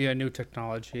always going to be a new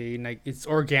technology, and it's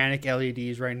organic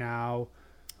LEDs right now.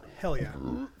 Hell yeah.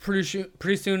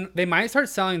 Pretty soon they might start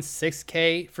selling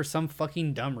 6K for some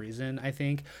fucking dumb reason, I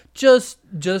think. Just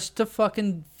to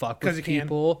fucking fuck with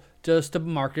people. Just to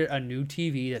market a new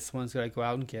TV that someone's got to go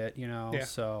out and get, Yeah.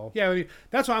 So. Yeah, I mean,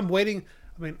 that's why I'm waiting.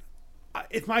 I mean,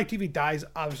 if my TV dies,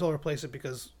 I'll still replace it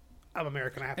because I'm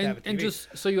American. I have to have a TV. And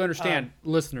just so you understand,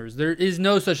 listeners, there is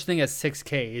no such thing as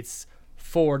 6K. It's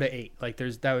 4 to 8.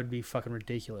 That would be fucking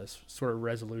ridiculous sort of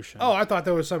resolution. Oh, I thought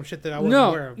there was some shit that I wasn't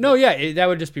aware of. No, yeah, that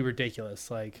would just be ridiculous.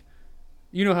 How it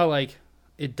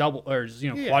double or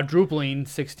quadrupling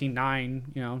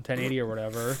 16:9, 1080 or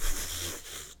whatever.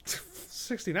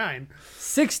 69.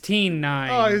 16:9.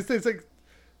 Oh, it's like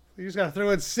you just gotta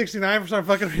throw in 69 for some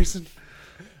fucking reason.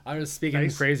 I'm just speaking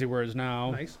crazy words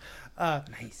now. Nice.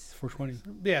 Nice.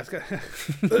 420. Yeah, it's good.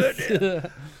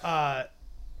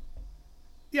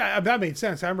 Yeah, that made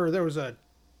sense. I remember there was I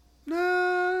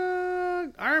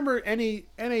remember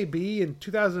NAB in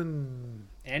 2000.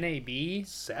 NAB?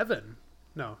 7?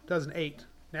 No, 2008.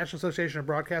 National Association of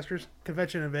Broadcasters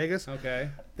convention in Vegas. Okay.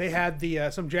 They had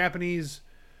some Japanese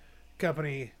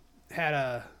company had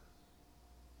a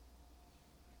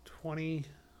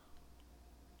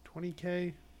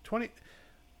 20K,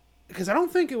 because I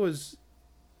don't think it was.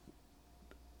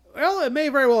 Well, it may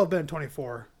very well have been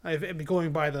 24. I've been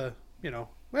going by the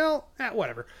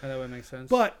whatever. That would make sense.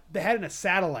 But they had it in a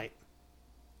satellite,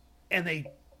 and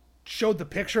they showed the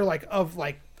picture of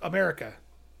America.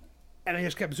 And I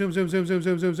just kept zoom, zoom, zoom, zoom,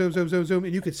 zoom, zoom, zoom, zoom, zoom, zoom.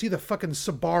 And you could see the fucking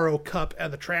Sbarro cup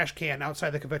and the trash can outside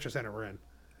the convention center we're in.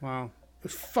 Wow. It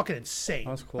was fucking insane.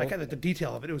 That's cool. Like the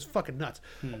detail of it, it was fucking nuts.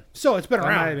 So it's been That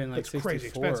around. might have been like it's crazy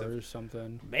 64 expensive or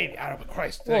something. Maybe, I don't know.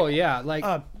 Christ. Well, yeah, like,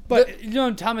 but you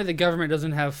don't tell me the government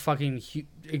doesn't have fucking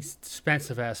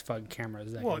expensive ass fucking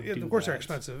cameras. That well, can yeah, do of course that. they're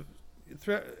expensive.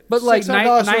 But like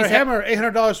 $600 for a nice hammer,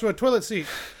 $800 for a toilet seat.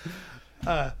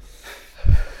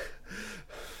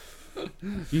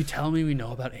 You tell me we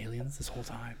know about aliens this whole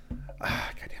time.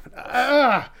 God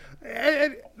damn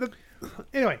it.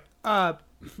 Anyway,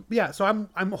 yeah. So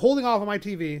I'm holding off on my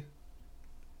TV.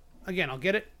 Again, I'll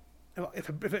get it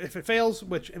if it fails.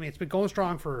 Which I mean, it's been going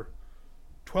strong for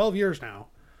 12 years now.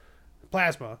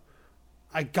 Plasma.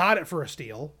 I got it for a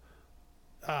steal.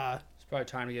 It's probably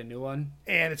time to get a new one.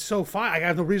 And it's so fine. I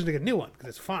have no reason to get a new one because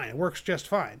it's fine. It works just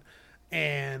fine.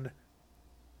 And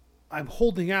I'm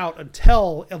holding out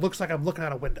until it looks like I'm looking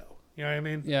out a window. You know what I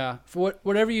mean? Yeah. For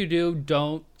whatever you do,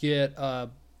 don't get a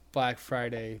Black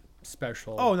Friday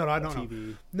special. Oh no, I don't TV.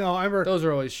 know. No, I remember Those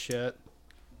are always shit.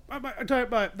 I tell you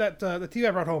about that the TV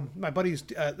I brought home. My buddy's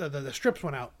the strips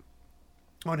went out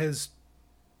on his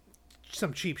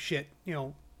some cheap shit. You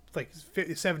know, like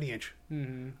 70-inch.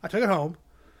 Mm-hmm. I took it home,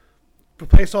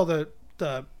 replaced all the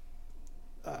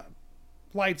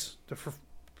lights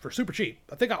for super cheap.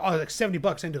 I think I was like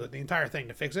 $70 into it, the entire thing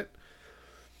to fix it.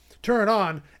 Turn it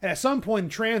on, and at some point in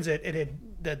transit, it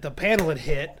had the panel had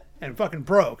hit and fucking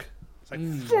broke. It's like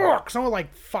fuck. Someone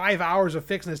like 5 hours of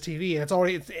fixing this TV, and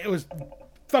it was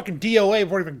fucking DOA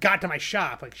before it even got to my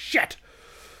shop. Like shit.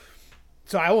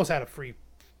 So I almost had a free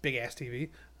big ass TV.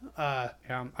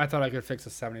 Yeah, I thought I could fix a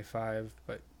 75,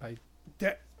 but I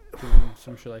doing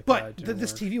some shit like But that.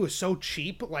 this TV was so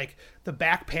cheap. Like the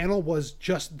back panel was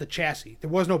just the chassis. There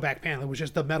was no back panel. It was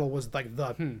just the metal was like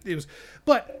it was.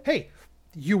 But hey,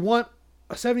 you want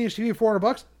a 70-inch TV for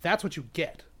 $400? That's what you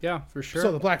get. Yeah, for sure.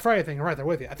 So the Black Friday thing, I'm right there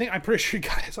with you. I'm pretty sure you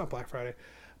got it on Black Friday.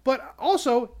 But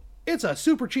also, it's a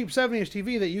super cheap 70-inch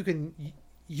TV that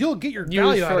you'll get your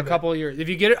value use out for of a couple of years. If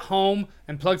you get it home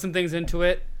and plug some things into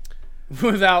it,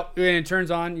 and it turns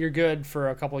on, you're good for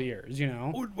a couple of years. You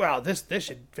know. Well, this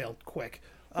should fail quick.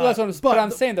 Well, that's what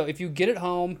I'm saying though. If you get it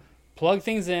home, plug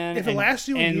things in, if it lasts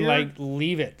you a and year, like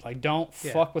leave it, like don't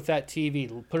fuck with that TV.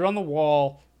 Put it on the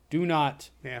wall. Do not.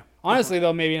 Yeah. Honestly,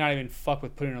 though, maybe not even fuck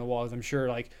with putting it on the wall. Because I'm sure,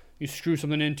 like, you screw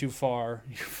something in too far,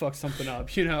 you fuck something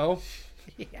up. You know.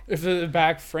 Yeah. If the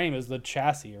back frame is the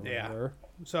chassis or whatever.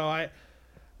 Yeah. So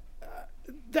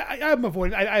I'm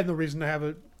avoiding. I have no reason to have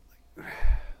a.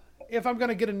 If I'm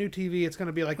gonna get a new TV, it's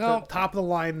gonna be like the top of the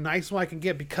line, nice one I can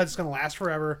get because it's gonna last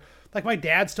forever. Like my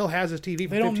dad still has his TV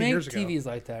from 15 years ago. They don't make TVs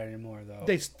like that anymore, though.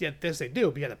 They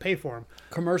do, but you have to pay for them.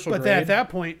 Commercial But grade. then at that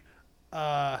point,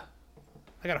 I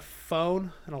got a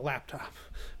phone and a laptop.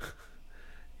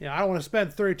 I don't want to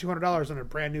spend $3,200 on a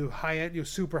brand new high-end,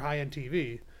 super high-end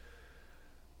TV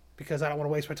because I don't want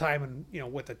to waste my time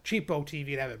and with a cheapo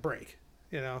TV and have it break.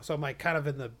 So I'm like kind of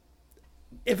in the.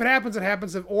 If it happens, it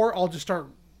happens. Or I'll just start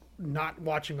not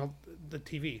watching the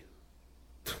TV.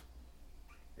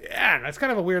 Yeah, that's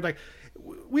kind of a weird. Like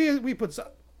we put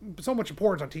so much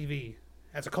importance on TV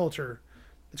as a culture.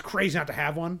 It's crazy not to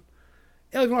have one.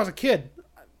 Even when I was a kid.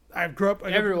 I grew up.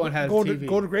 Everyone had going a TV. To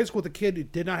go to grade school with a kid who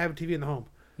did not have a TV in the home.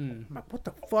 I'm like, what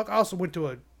the fuck? I also went to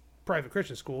a private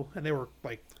Christian school, and they were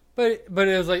like. But it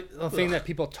was like a thing that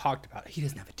people talked about. He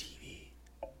doesn't have a TV.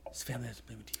 His family doesn't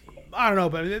have a TV. I don't know,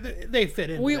 but they fit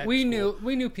in. We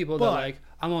knew people that like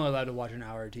I'm only allowed to watch an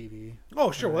hour of TV.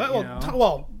 Oh sure,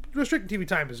 well, restricting TV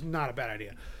time is not a bad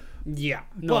idea. Yeah,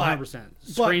 no,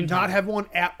 100%. But not have one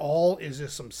at all is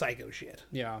just some psycho shit.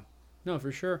 Yeah. No,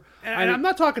 for sure. And I'm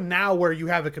not talking now where you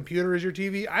have a computer as your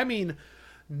TV. I mean,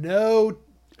 no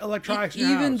electronics in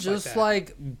your even house just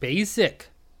like basic,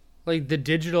 like the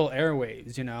digital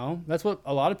airwaves. That's what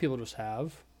a lot of people just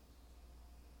have.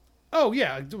 Oh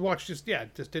yeah, watch just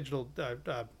digital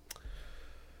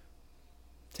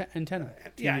antenna.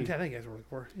 TV. Yeah, antenna. I think that's what we're looking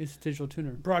for. It's digital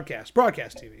tuner. Broadcast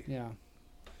TV. Yeah.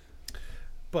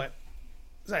 But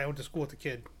I went to school with a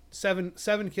kid. Seven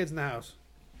kids in the house.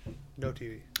 No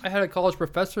TV. I had a college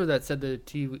professor that said the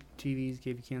TVs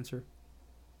gave you cancer.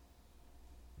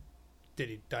 Did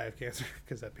he die of cancer?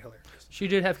 Because that'd be hilarious. She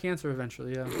did have cancer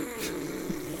eventually, yeah.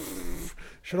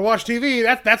 Should have watched TV.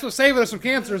 That's what's saving us from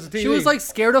cancer is the TV. She was like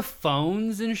scared of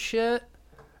phones and shit.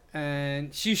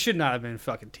 And she should not have been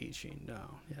fucking teaching. No.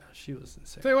 Yeah, she was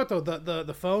insane. Tell you what though,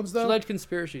 the phones though. She liked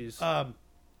conspiracies.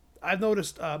 I've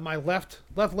noticed my left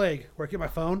leg where I get my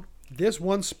phone, this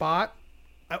one spot,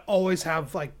 I always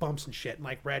have like bumps and shit and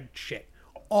like red shit.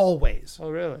 Always. Oh,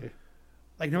 really?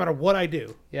 Like no matter what I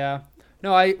do. Yeah.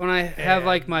 No, when I have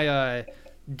like my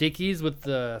Dickies with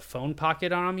the phone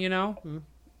pocket on them, you know,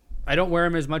 I don't wear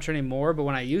them as much anymore. But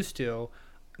when I used to,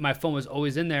 my phone was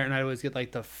always in there, and I always get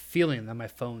like the feeling that my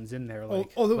phone's in there,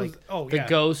 like the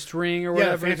ghost ring or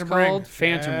whatever it's called,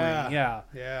 phantom ring.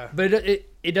 Yeah. But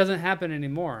it doesn't happen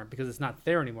anymore because it's not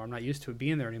there anymore. I'm not used to it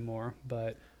being there anymore,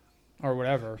 or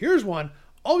whatever. Here's one.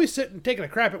 I'll be sitting taking a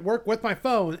crap at work with my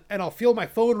phone, and I'll feel my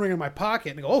phone ring in my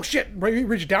pocket, and go, oh shit,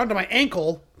 reach down to my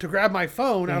ankle to grab my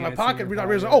phone out of my pocket, and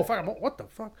realize, oh fuck, what the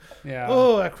fuck? Yeah.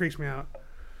 Oh, that creeps me out.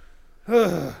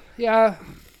 Yeah,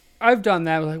 I've done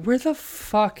that. Like, where the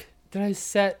fuck did I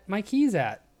set my keys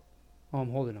at? Oh,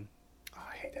 I'm holding them. Oh,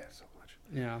 I hate that so much.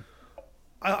 Yeah.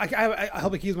 I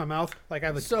hold the keys in my mouth, like I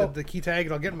have the key tag,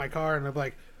 and I'll get in my car, and I'm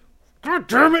like, God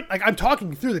damn it! Like I'm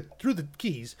talking through the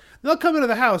keys. Then I'll come into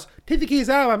the house, take the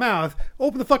keys out of my mouth,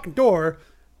 open the fucking door,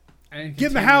 get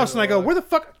in the house, and I go, "Where the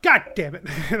fuck? God damn it!"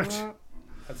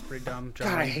 That's pretty dumb, John.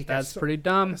 God, I hate that. That's pretty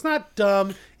dumb. It's not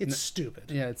dumb. It's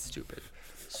stupid. Yeah, it's stupid.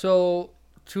 So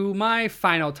to my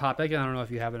final topic, I don't know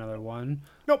if you have another one.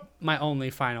 Nope. My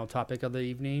only final topic of the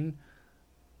evening: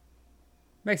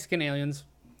 Mexican aliens.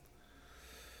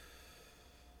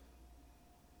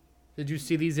 Did you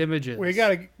see these images? We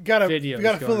gotta fill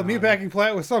the meatpacking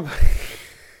plant with somebody.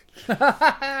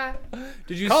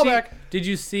 Did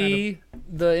you see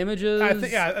the images? I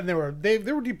think and they were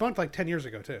debunked like 10 years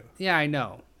ago too. Yeah, I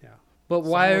know. Yeah. But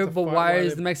why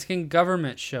is the Mexican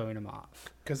government showing them off?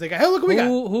 Because they got, hey, look what we got.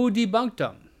 Who debunked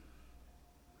them?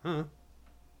 Huh?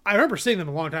 I remember seeing them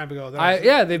a long time ago.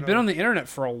 They've been on the internet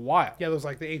for a while. Yeah, those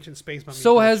like the ancient space mummies.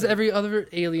 So has every other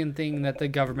alien thing that the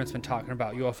government's been talking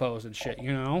about, UFOs and shit,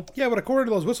 you know? Yeah, but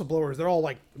according to those whistleblowers, they're all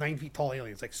like 9 feet tall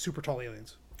aliens, like super tall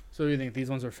aliens. So you think these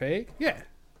ones are fake? Yeah.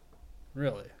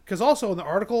 Really? Because also in the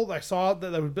article I saw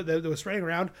that was spreading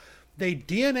around, they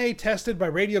DNA tested by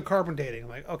radiocarbon dating. I'm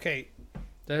like, okay,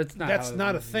 that's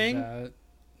not a thing.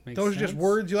 Those are just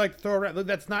words you like to throw around.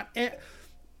 That's not.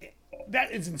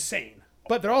 That is insane.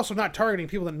 But they're also not targeting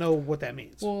people that know what that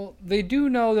means. Well, they do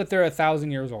know that they're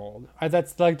 1,000 years old.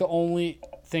 That's like the only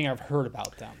thing I've heard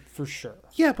about them, for sure.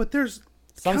 Yeah, but there's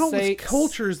countless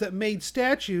cultures that made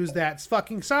statues that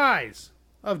fucking size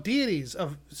of deities.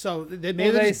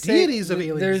 There's deities of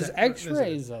aliens. There's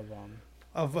X-rays of them.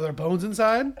 Of their bones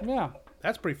inside? Yeah.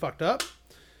 That's pretty fucked up.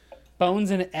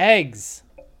 Bones and eggs.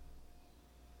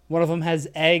 One of them has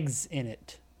eggs in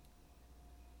it.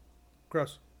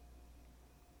 Gross.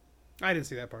 I didn't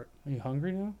see that part. Are you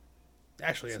hungry now?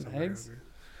 Actually, yes, I'm very hungry.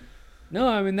 No,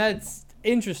 I mean, that's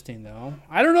interesting, though.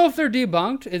 I don't know if they're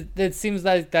debunked. It seems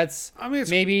like that's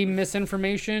maybe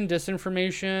misinformation,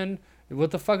 disinformation.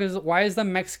 What the fuck why is the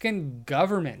Mexican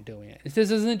government doing it? This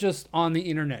isn't just on the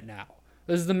internet now.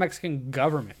 This is the Mexican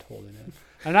government holding it.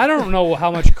 And I don't know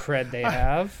how much cred they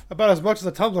have. About as much as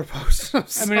the Tumblr post.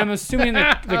 I mean, I'm assuming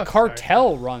that the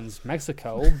cartel runs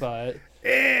Mexico, but...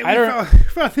 Hey,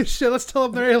 found this shit. Let's tell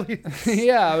them they're aliens.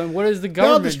 Yeah, I mean, what is the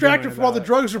government They're distracted from all the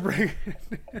drugs we're bringing.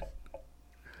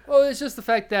 Well, it's just the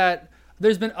fact that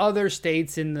there's been other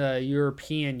states in the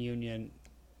European Union,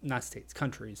 not states,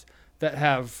 countries, that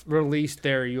have released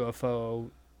their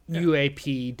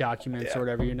UAP documents or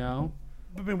whatever, you know?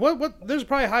 I mean, what? There's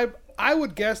probably I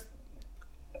would guess,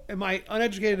 in my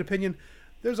uneducated opinion,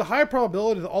 there's a high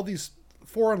probability that all these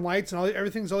foreign lights and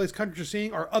all these countries are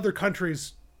seeing are other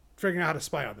countries figuring out how to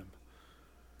spy on them.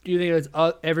 Do you think it's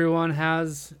everyone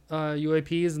has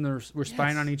UAPs and we're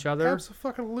spying on each other?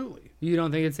 Absolutely. You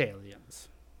don't think it's aliens?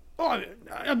 Oh,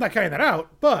 I'm not counting that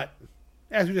out, but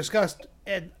as we discussed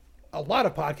in a lot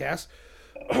of podcasts,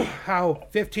 how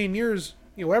 15 years,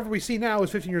 whatever we see now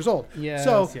is 15 years old. Yes,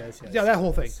 yeah, that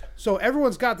whole thing. So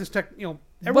everyone's got this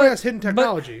everyone has hidden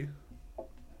technology.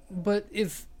 But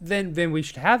if then we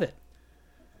should have it.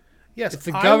 Yes, it's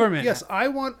the government. I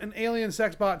want an alien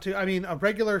sex bot a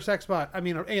regular sex bot. An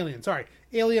alien. Sorry,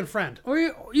 alien friend. Or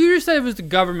you just said it was the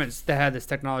governments that had this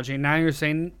technology, and now you're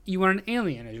saying you want an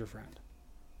alien as your friend.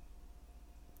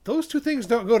 Those two things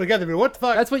don't go together. But what the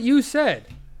fuck? That's what you said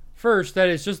first. That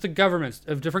it's just the governments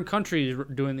of different countries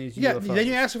doing these UFOs. Yeah. Then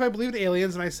you asked if I believed in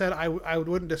aliens, and I said I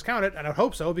wouldn't discount it, and I would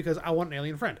hope so because I want an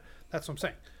alien friend. That's what I'm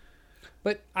saying.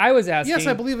 But I was asking... Yes,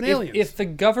 I believe in aliens. If the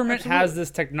government has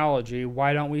this technology,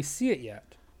 why don't we see it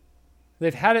yet?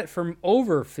 They've had it for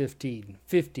over 50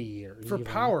 years. For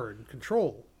power and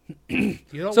control.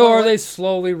 So are they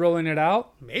slowly rolling it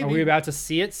out? Maybe. Are we about to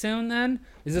see it soon then?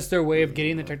 Is this their way of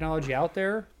getting the technology out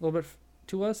there a little bit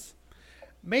to us?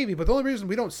 Maybe, but the only reason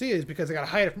we don't see it is because they got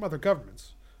to hide it from other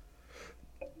governments.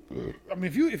 I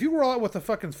mean, if you were all out with a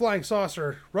fucking flying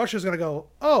saucer, Russia's going to go,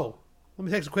 oh... Let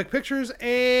me take some quick pictures,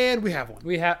 and we have one.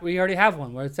 We already have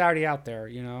one where it's already out there,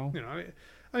 you know.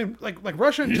 I mean, like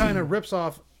Russia and China rips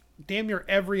off damn near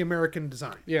every American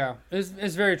design. Yeah,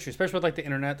 it's very true, especially with like the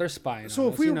internet. They're spying. So on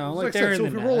if us, we, you know, like I said, they're so in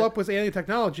if we the roll net. up with alien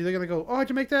technology, they're gonna go, oh, how'd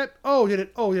you make that? Oh, did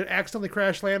it accidentally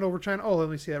crash land over China? Oh, let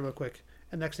me see that real quick.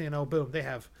 And next thing you know, boom, they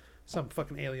have some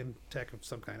fucking alien tech of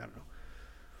some kind. I don't know.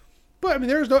 But I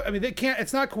mean, they can't.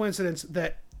 It's not coincidence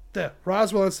that the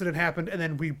Roswell incident happened and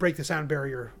then we break the sound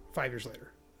barrier 5 years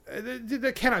later.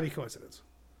 That cannot be coincidence.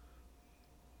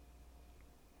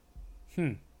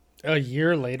 A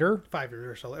year later? 5 years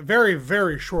or so. A very,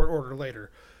 very short order later.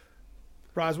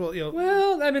 Roswell,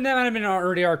 Well, I mean, that might have been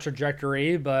already our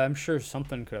trajectory, but I'm sure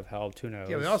something could have helped. Who knows?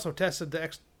 yeah, we also tested the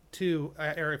X2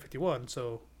 Area 51,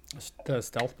 so... The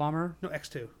stealth bomber? No,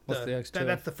 X2. What's the X2?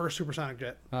 That's the first supersonic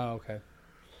jet. Oh, okay.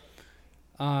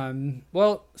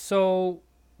 Well, so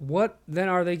what then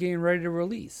are they getting ready to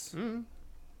release?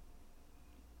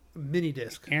 Mini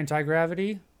disc.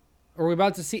 Anti-gravity? Or are we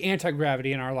about to see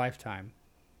anti-gravity in our lifetime?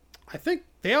 I think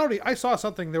I saw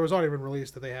something that was already been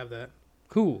released that they have that.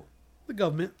 Who? The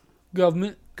government.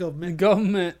 The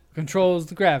government controls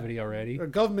the gravity already. Or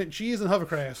government cheese and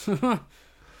hovercrafts.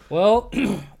 Well,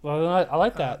 I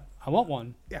like that. I want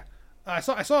one. Yeah. I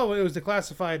saw it was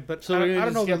declassified, but So I we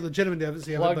don't know just the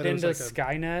legitimacy of it. Plugged But it was into like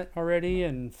Skynet already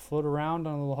and float around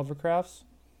on little hovercrafts.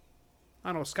 I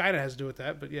don't know what Skynet has to do with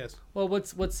that, but yes. Well,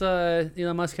 what's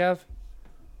Elon Musk have?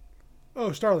 Oh,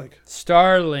 Starlink.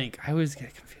 Starlink. I always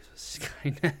get confused with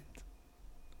Skynet.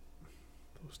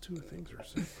 Those two things are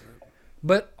separate.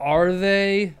 But are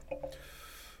they?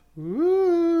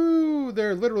 Ooh,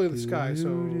 they're literally in the sky, so...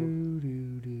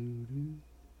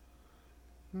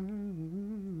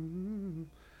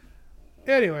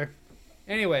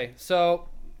 Anyway, so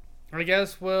I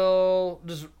guess we'll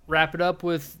just wrap it up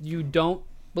with you don't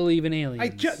believe in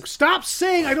aliens. Stop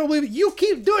saying I don't believe it. You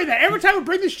keep doing that. Every time we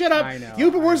bring this shit up, I know,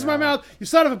 you put words in my mouth. You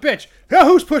son of a bitch.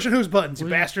 Who's pushing whose buttons, you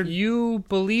bastard? You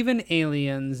believe in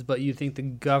aliens, but you think the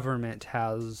government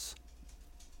has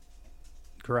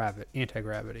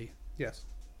anti-gravity. Yes.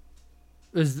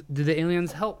 Did the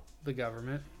aliens help the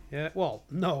government? Yeah. Well,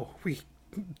 no.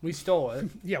 We stole it.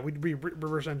 Yeah, we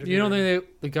reverse engineered. You don't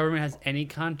think the government has any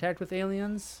contact with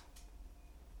aliens?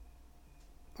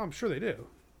 I'm sure they do.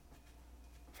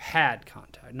 Had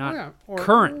contact, not or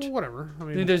current. Whatever. I I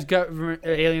mean, think there's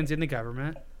aliens in the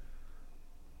government.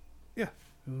 Yeah.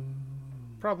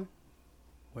 Probably.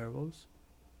 Werewolves?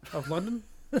 Of London?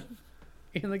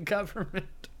 In the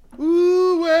government.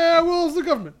 Ooh, werewolves the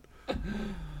government.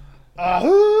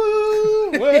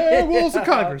 Ahoo, werewolves of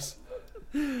Congress.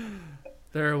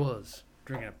 There it was,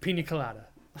 drinking a pina colada.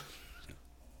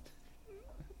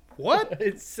 What?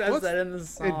 It says that in the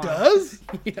song. It does?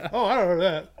 Yeah. Oh, I don't know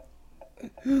that.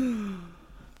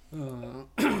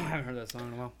 I haven't heard that song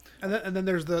in a while. And then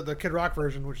there's the Kid Rock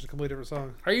version, which is a completely different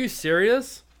song. Are you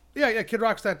serious? Yeah, Kid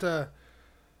Rock's that...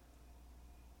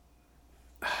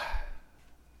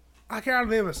 I can't remember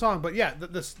the name of the song, but yeah,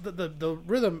 the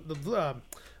rhythm,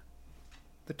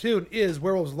 the tune is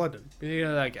Werewolves of London. You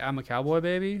know, like I'm a Cowboy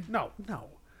Baby? No.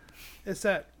 It's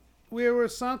that we were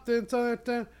something. Oh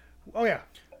yeah.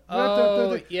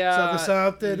 Oh yeah.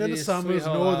 Something in the The summers,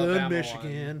 Sweet Home northern Alabama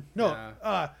Michigan. one.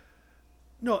 No,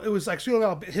 no, it was like Sweet Home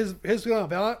Alabama, his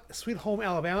Sweet Home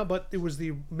Alabama, but it was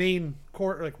the main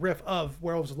core riff of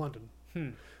Werewolves of London.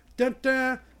 Dun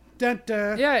dun dun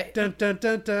dun. Yeah. Dun dun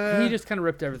dun dun. He just kind of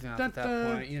ripped everything off Dun, at that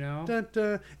dun, point, you know? Dun,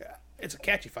 dun. It's a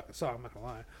catchy fucking song, I'm not gonna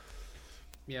lie.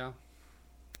 Yeah.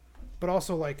 But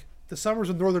also, like, the summers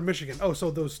in northern Michigan. Oh,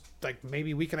 so those, like,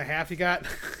 maybe week and a half you got?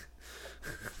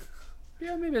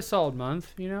 Yeah, maybe a solid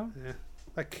month, you know? Yeah.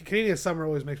 Like, Canadian summer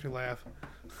always makes me laugh.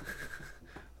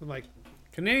 I'm like...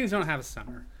 Canadians don't have a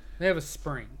summer. They have a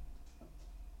spring.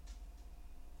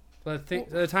 But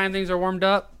the time things are warmed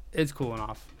up, it's cooling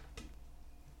off.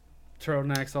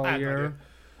 Turtlenecks all year.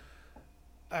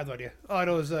 I have no idea. All I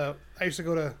know is I used to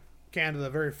go to Canada the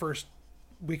very first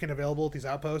weekend available at these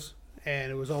outposts,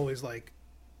 and it was always like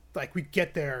we'd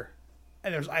get there,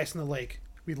 and there's ice in the lake.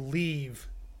 We'd leave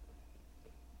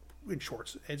in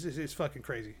shorts. It's fucking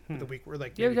crazy. The week we're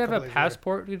like. Do you have to have a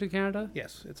passport to Canada?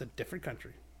 Yes, it's a different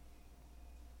country.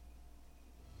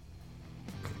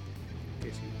 In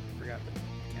case you forgot that.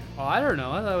 Oh, I don't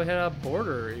know. I thought we had a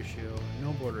border issue.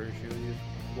 No border issue. You just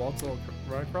waltz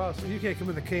right across. You can't come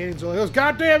in the Canadians all those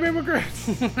goddamn immigrants.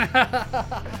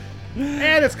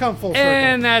 And it's come full circle.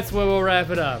 And that's where we'll wrap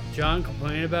it up. John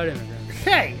complaining about immigrants.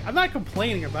 Hey, I'm not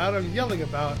complaining about it. I'm yelling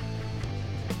about it.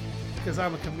 Because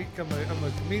I'm a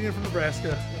comedian from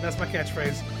Nebraska, and that's my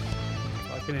catchphrase.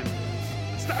 Fucking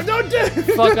immigrants. Don't do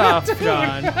it! Fuck off,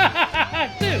 John.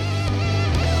 Dude.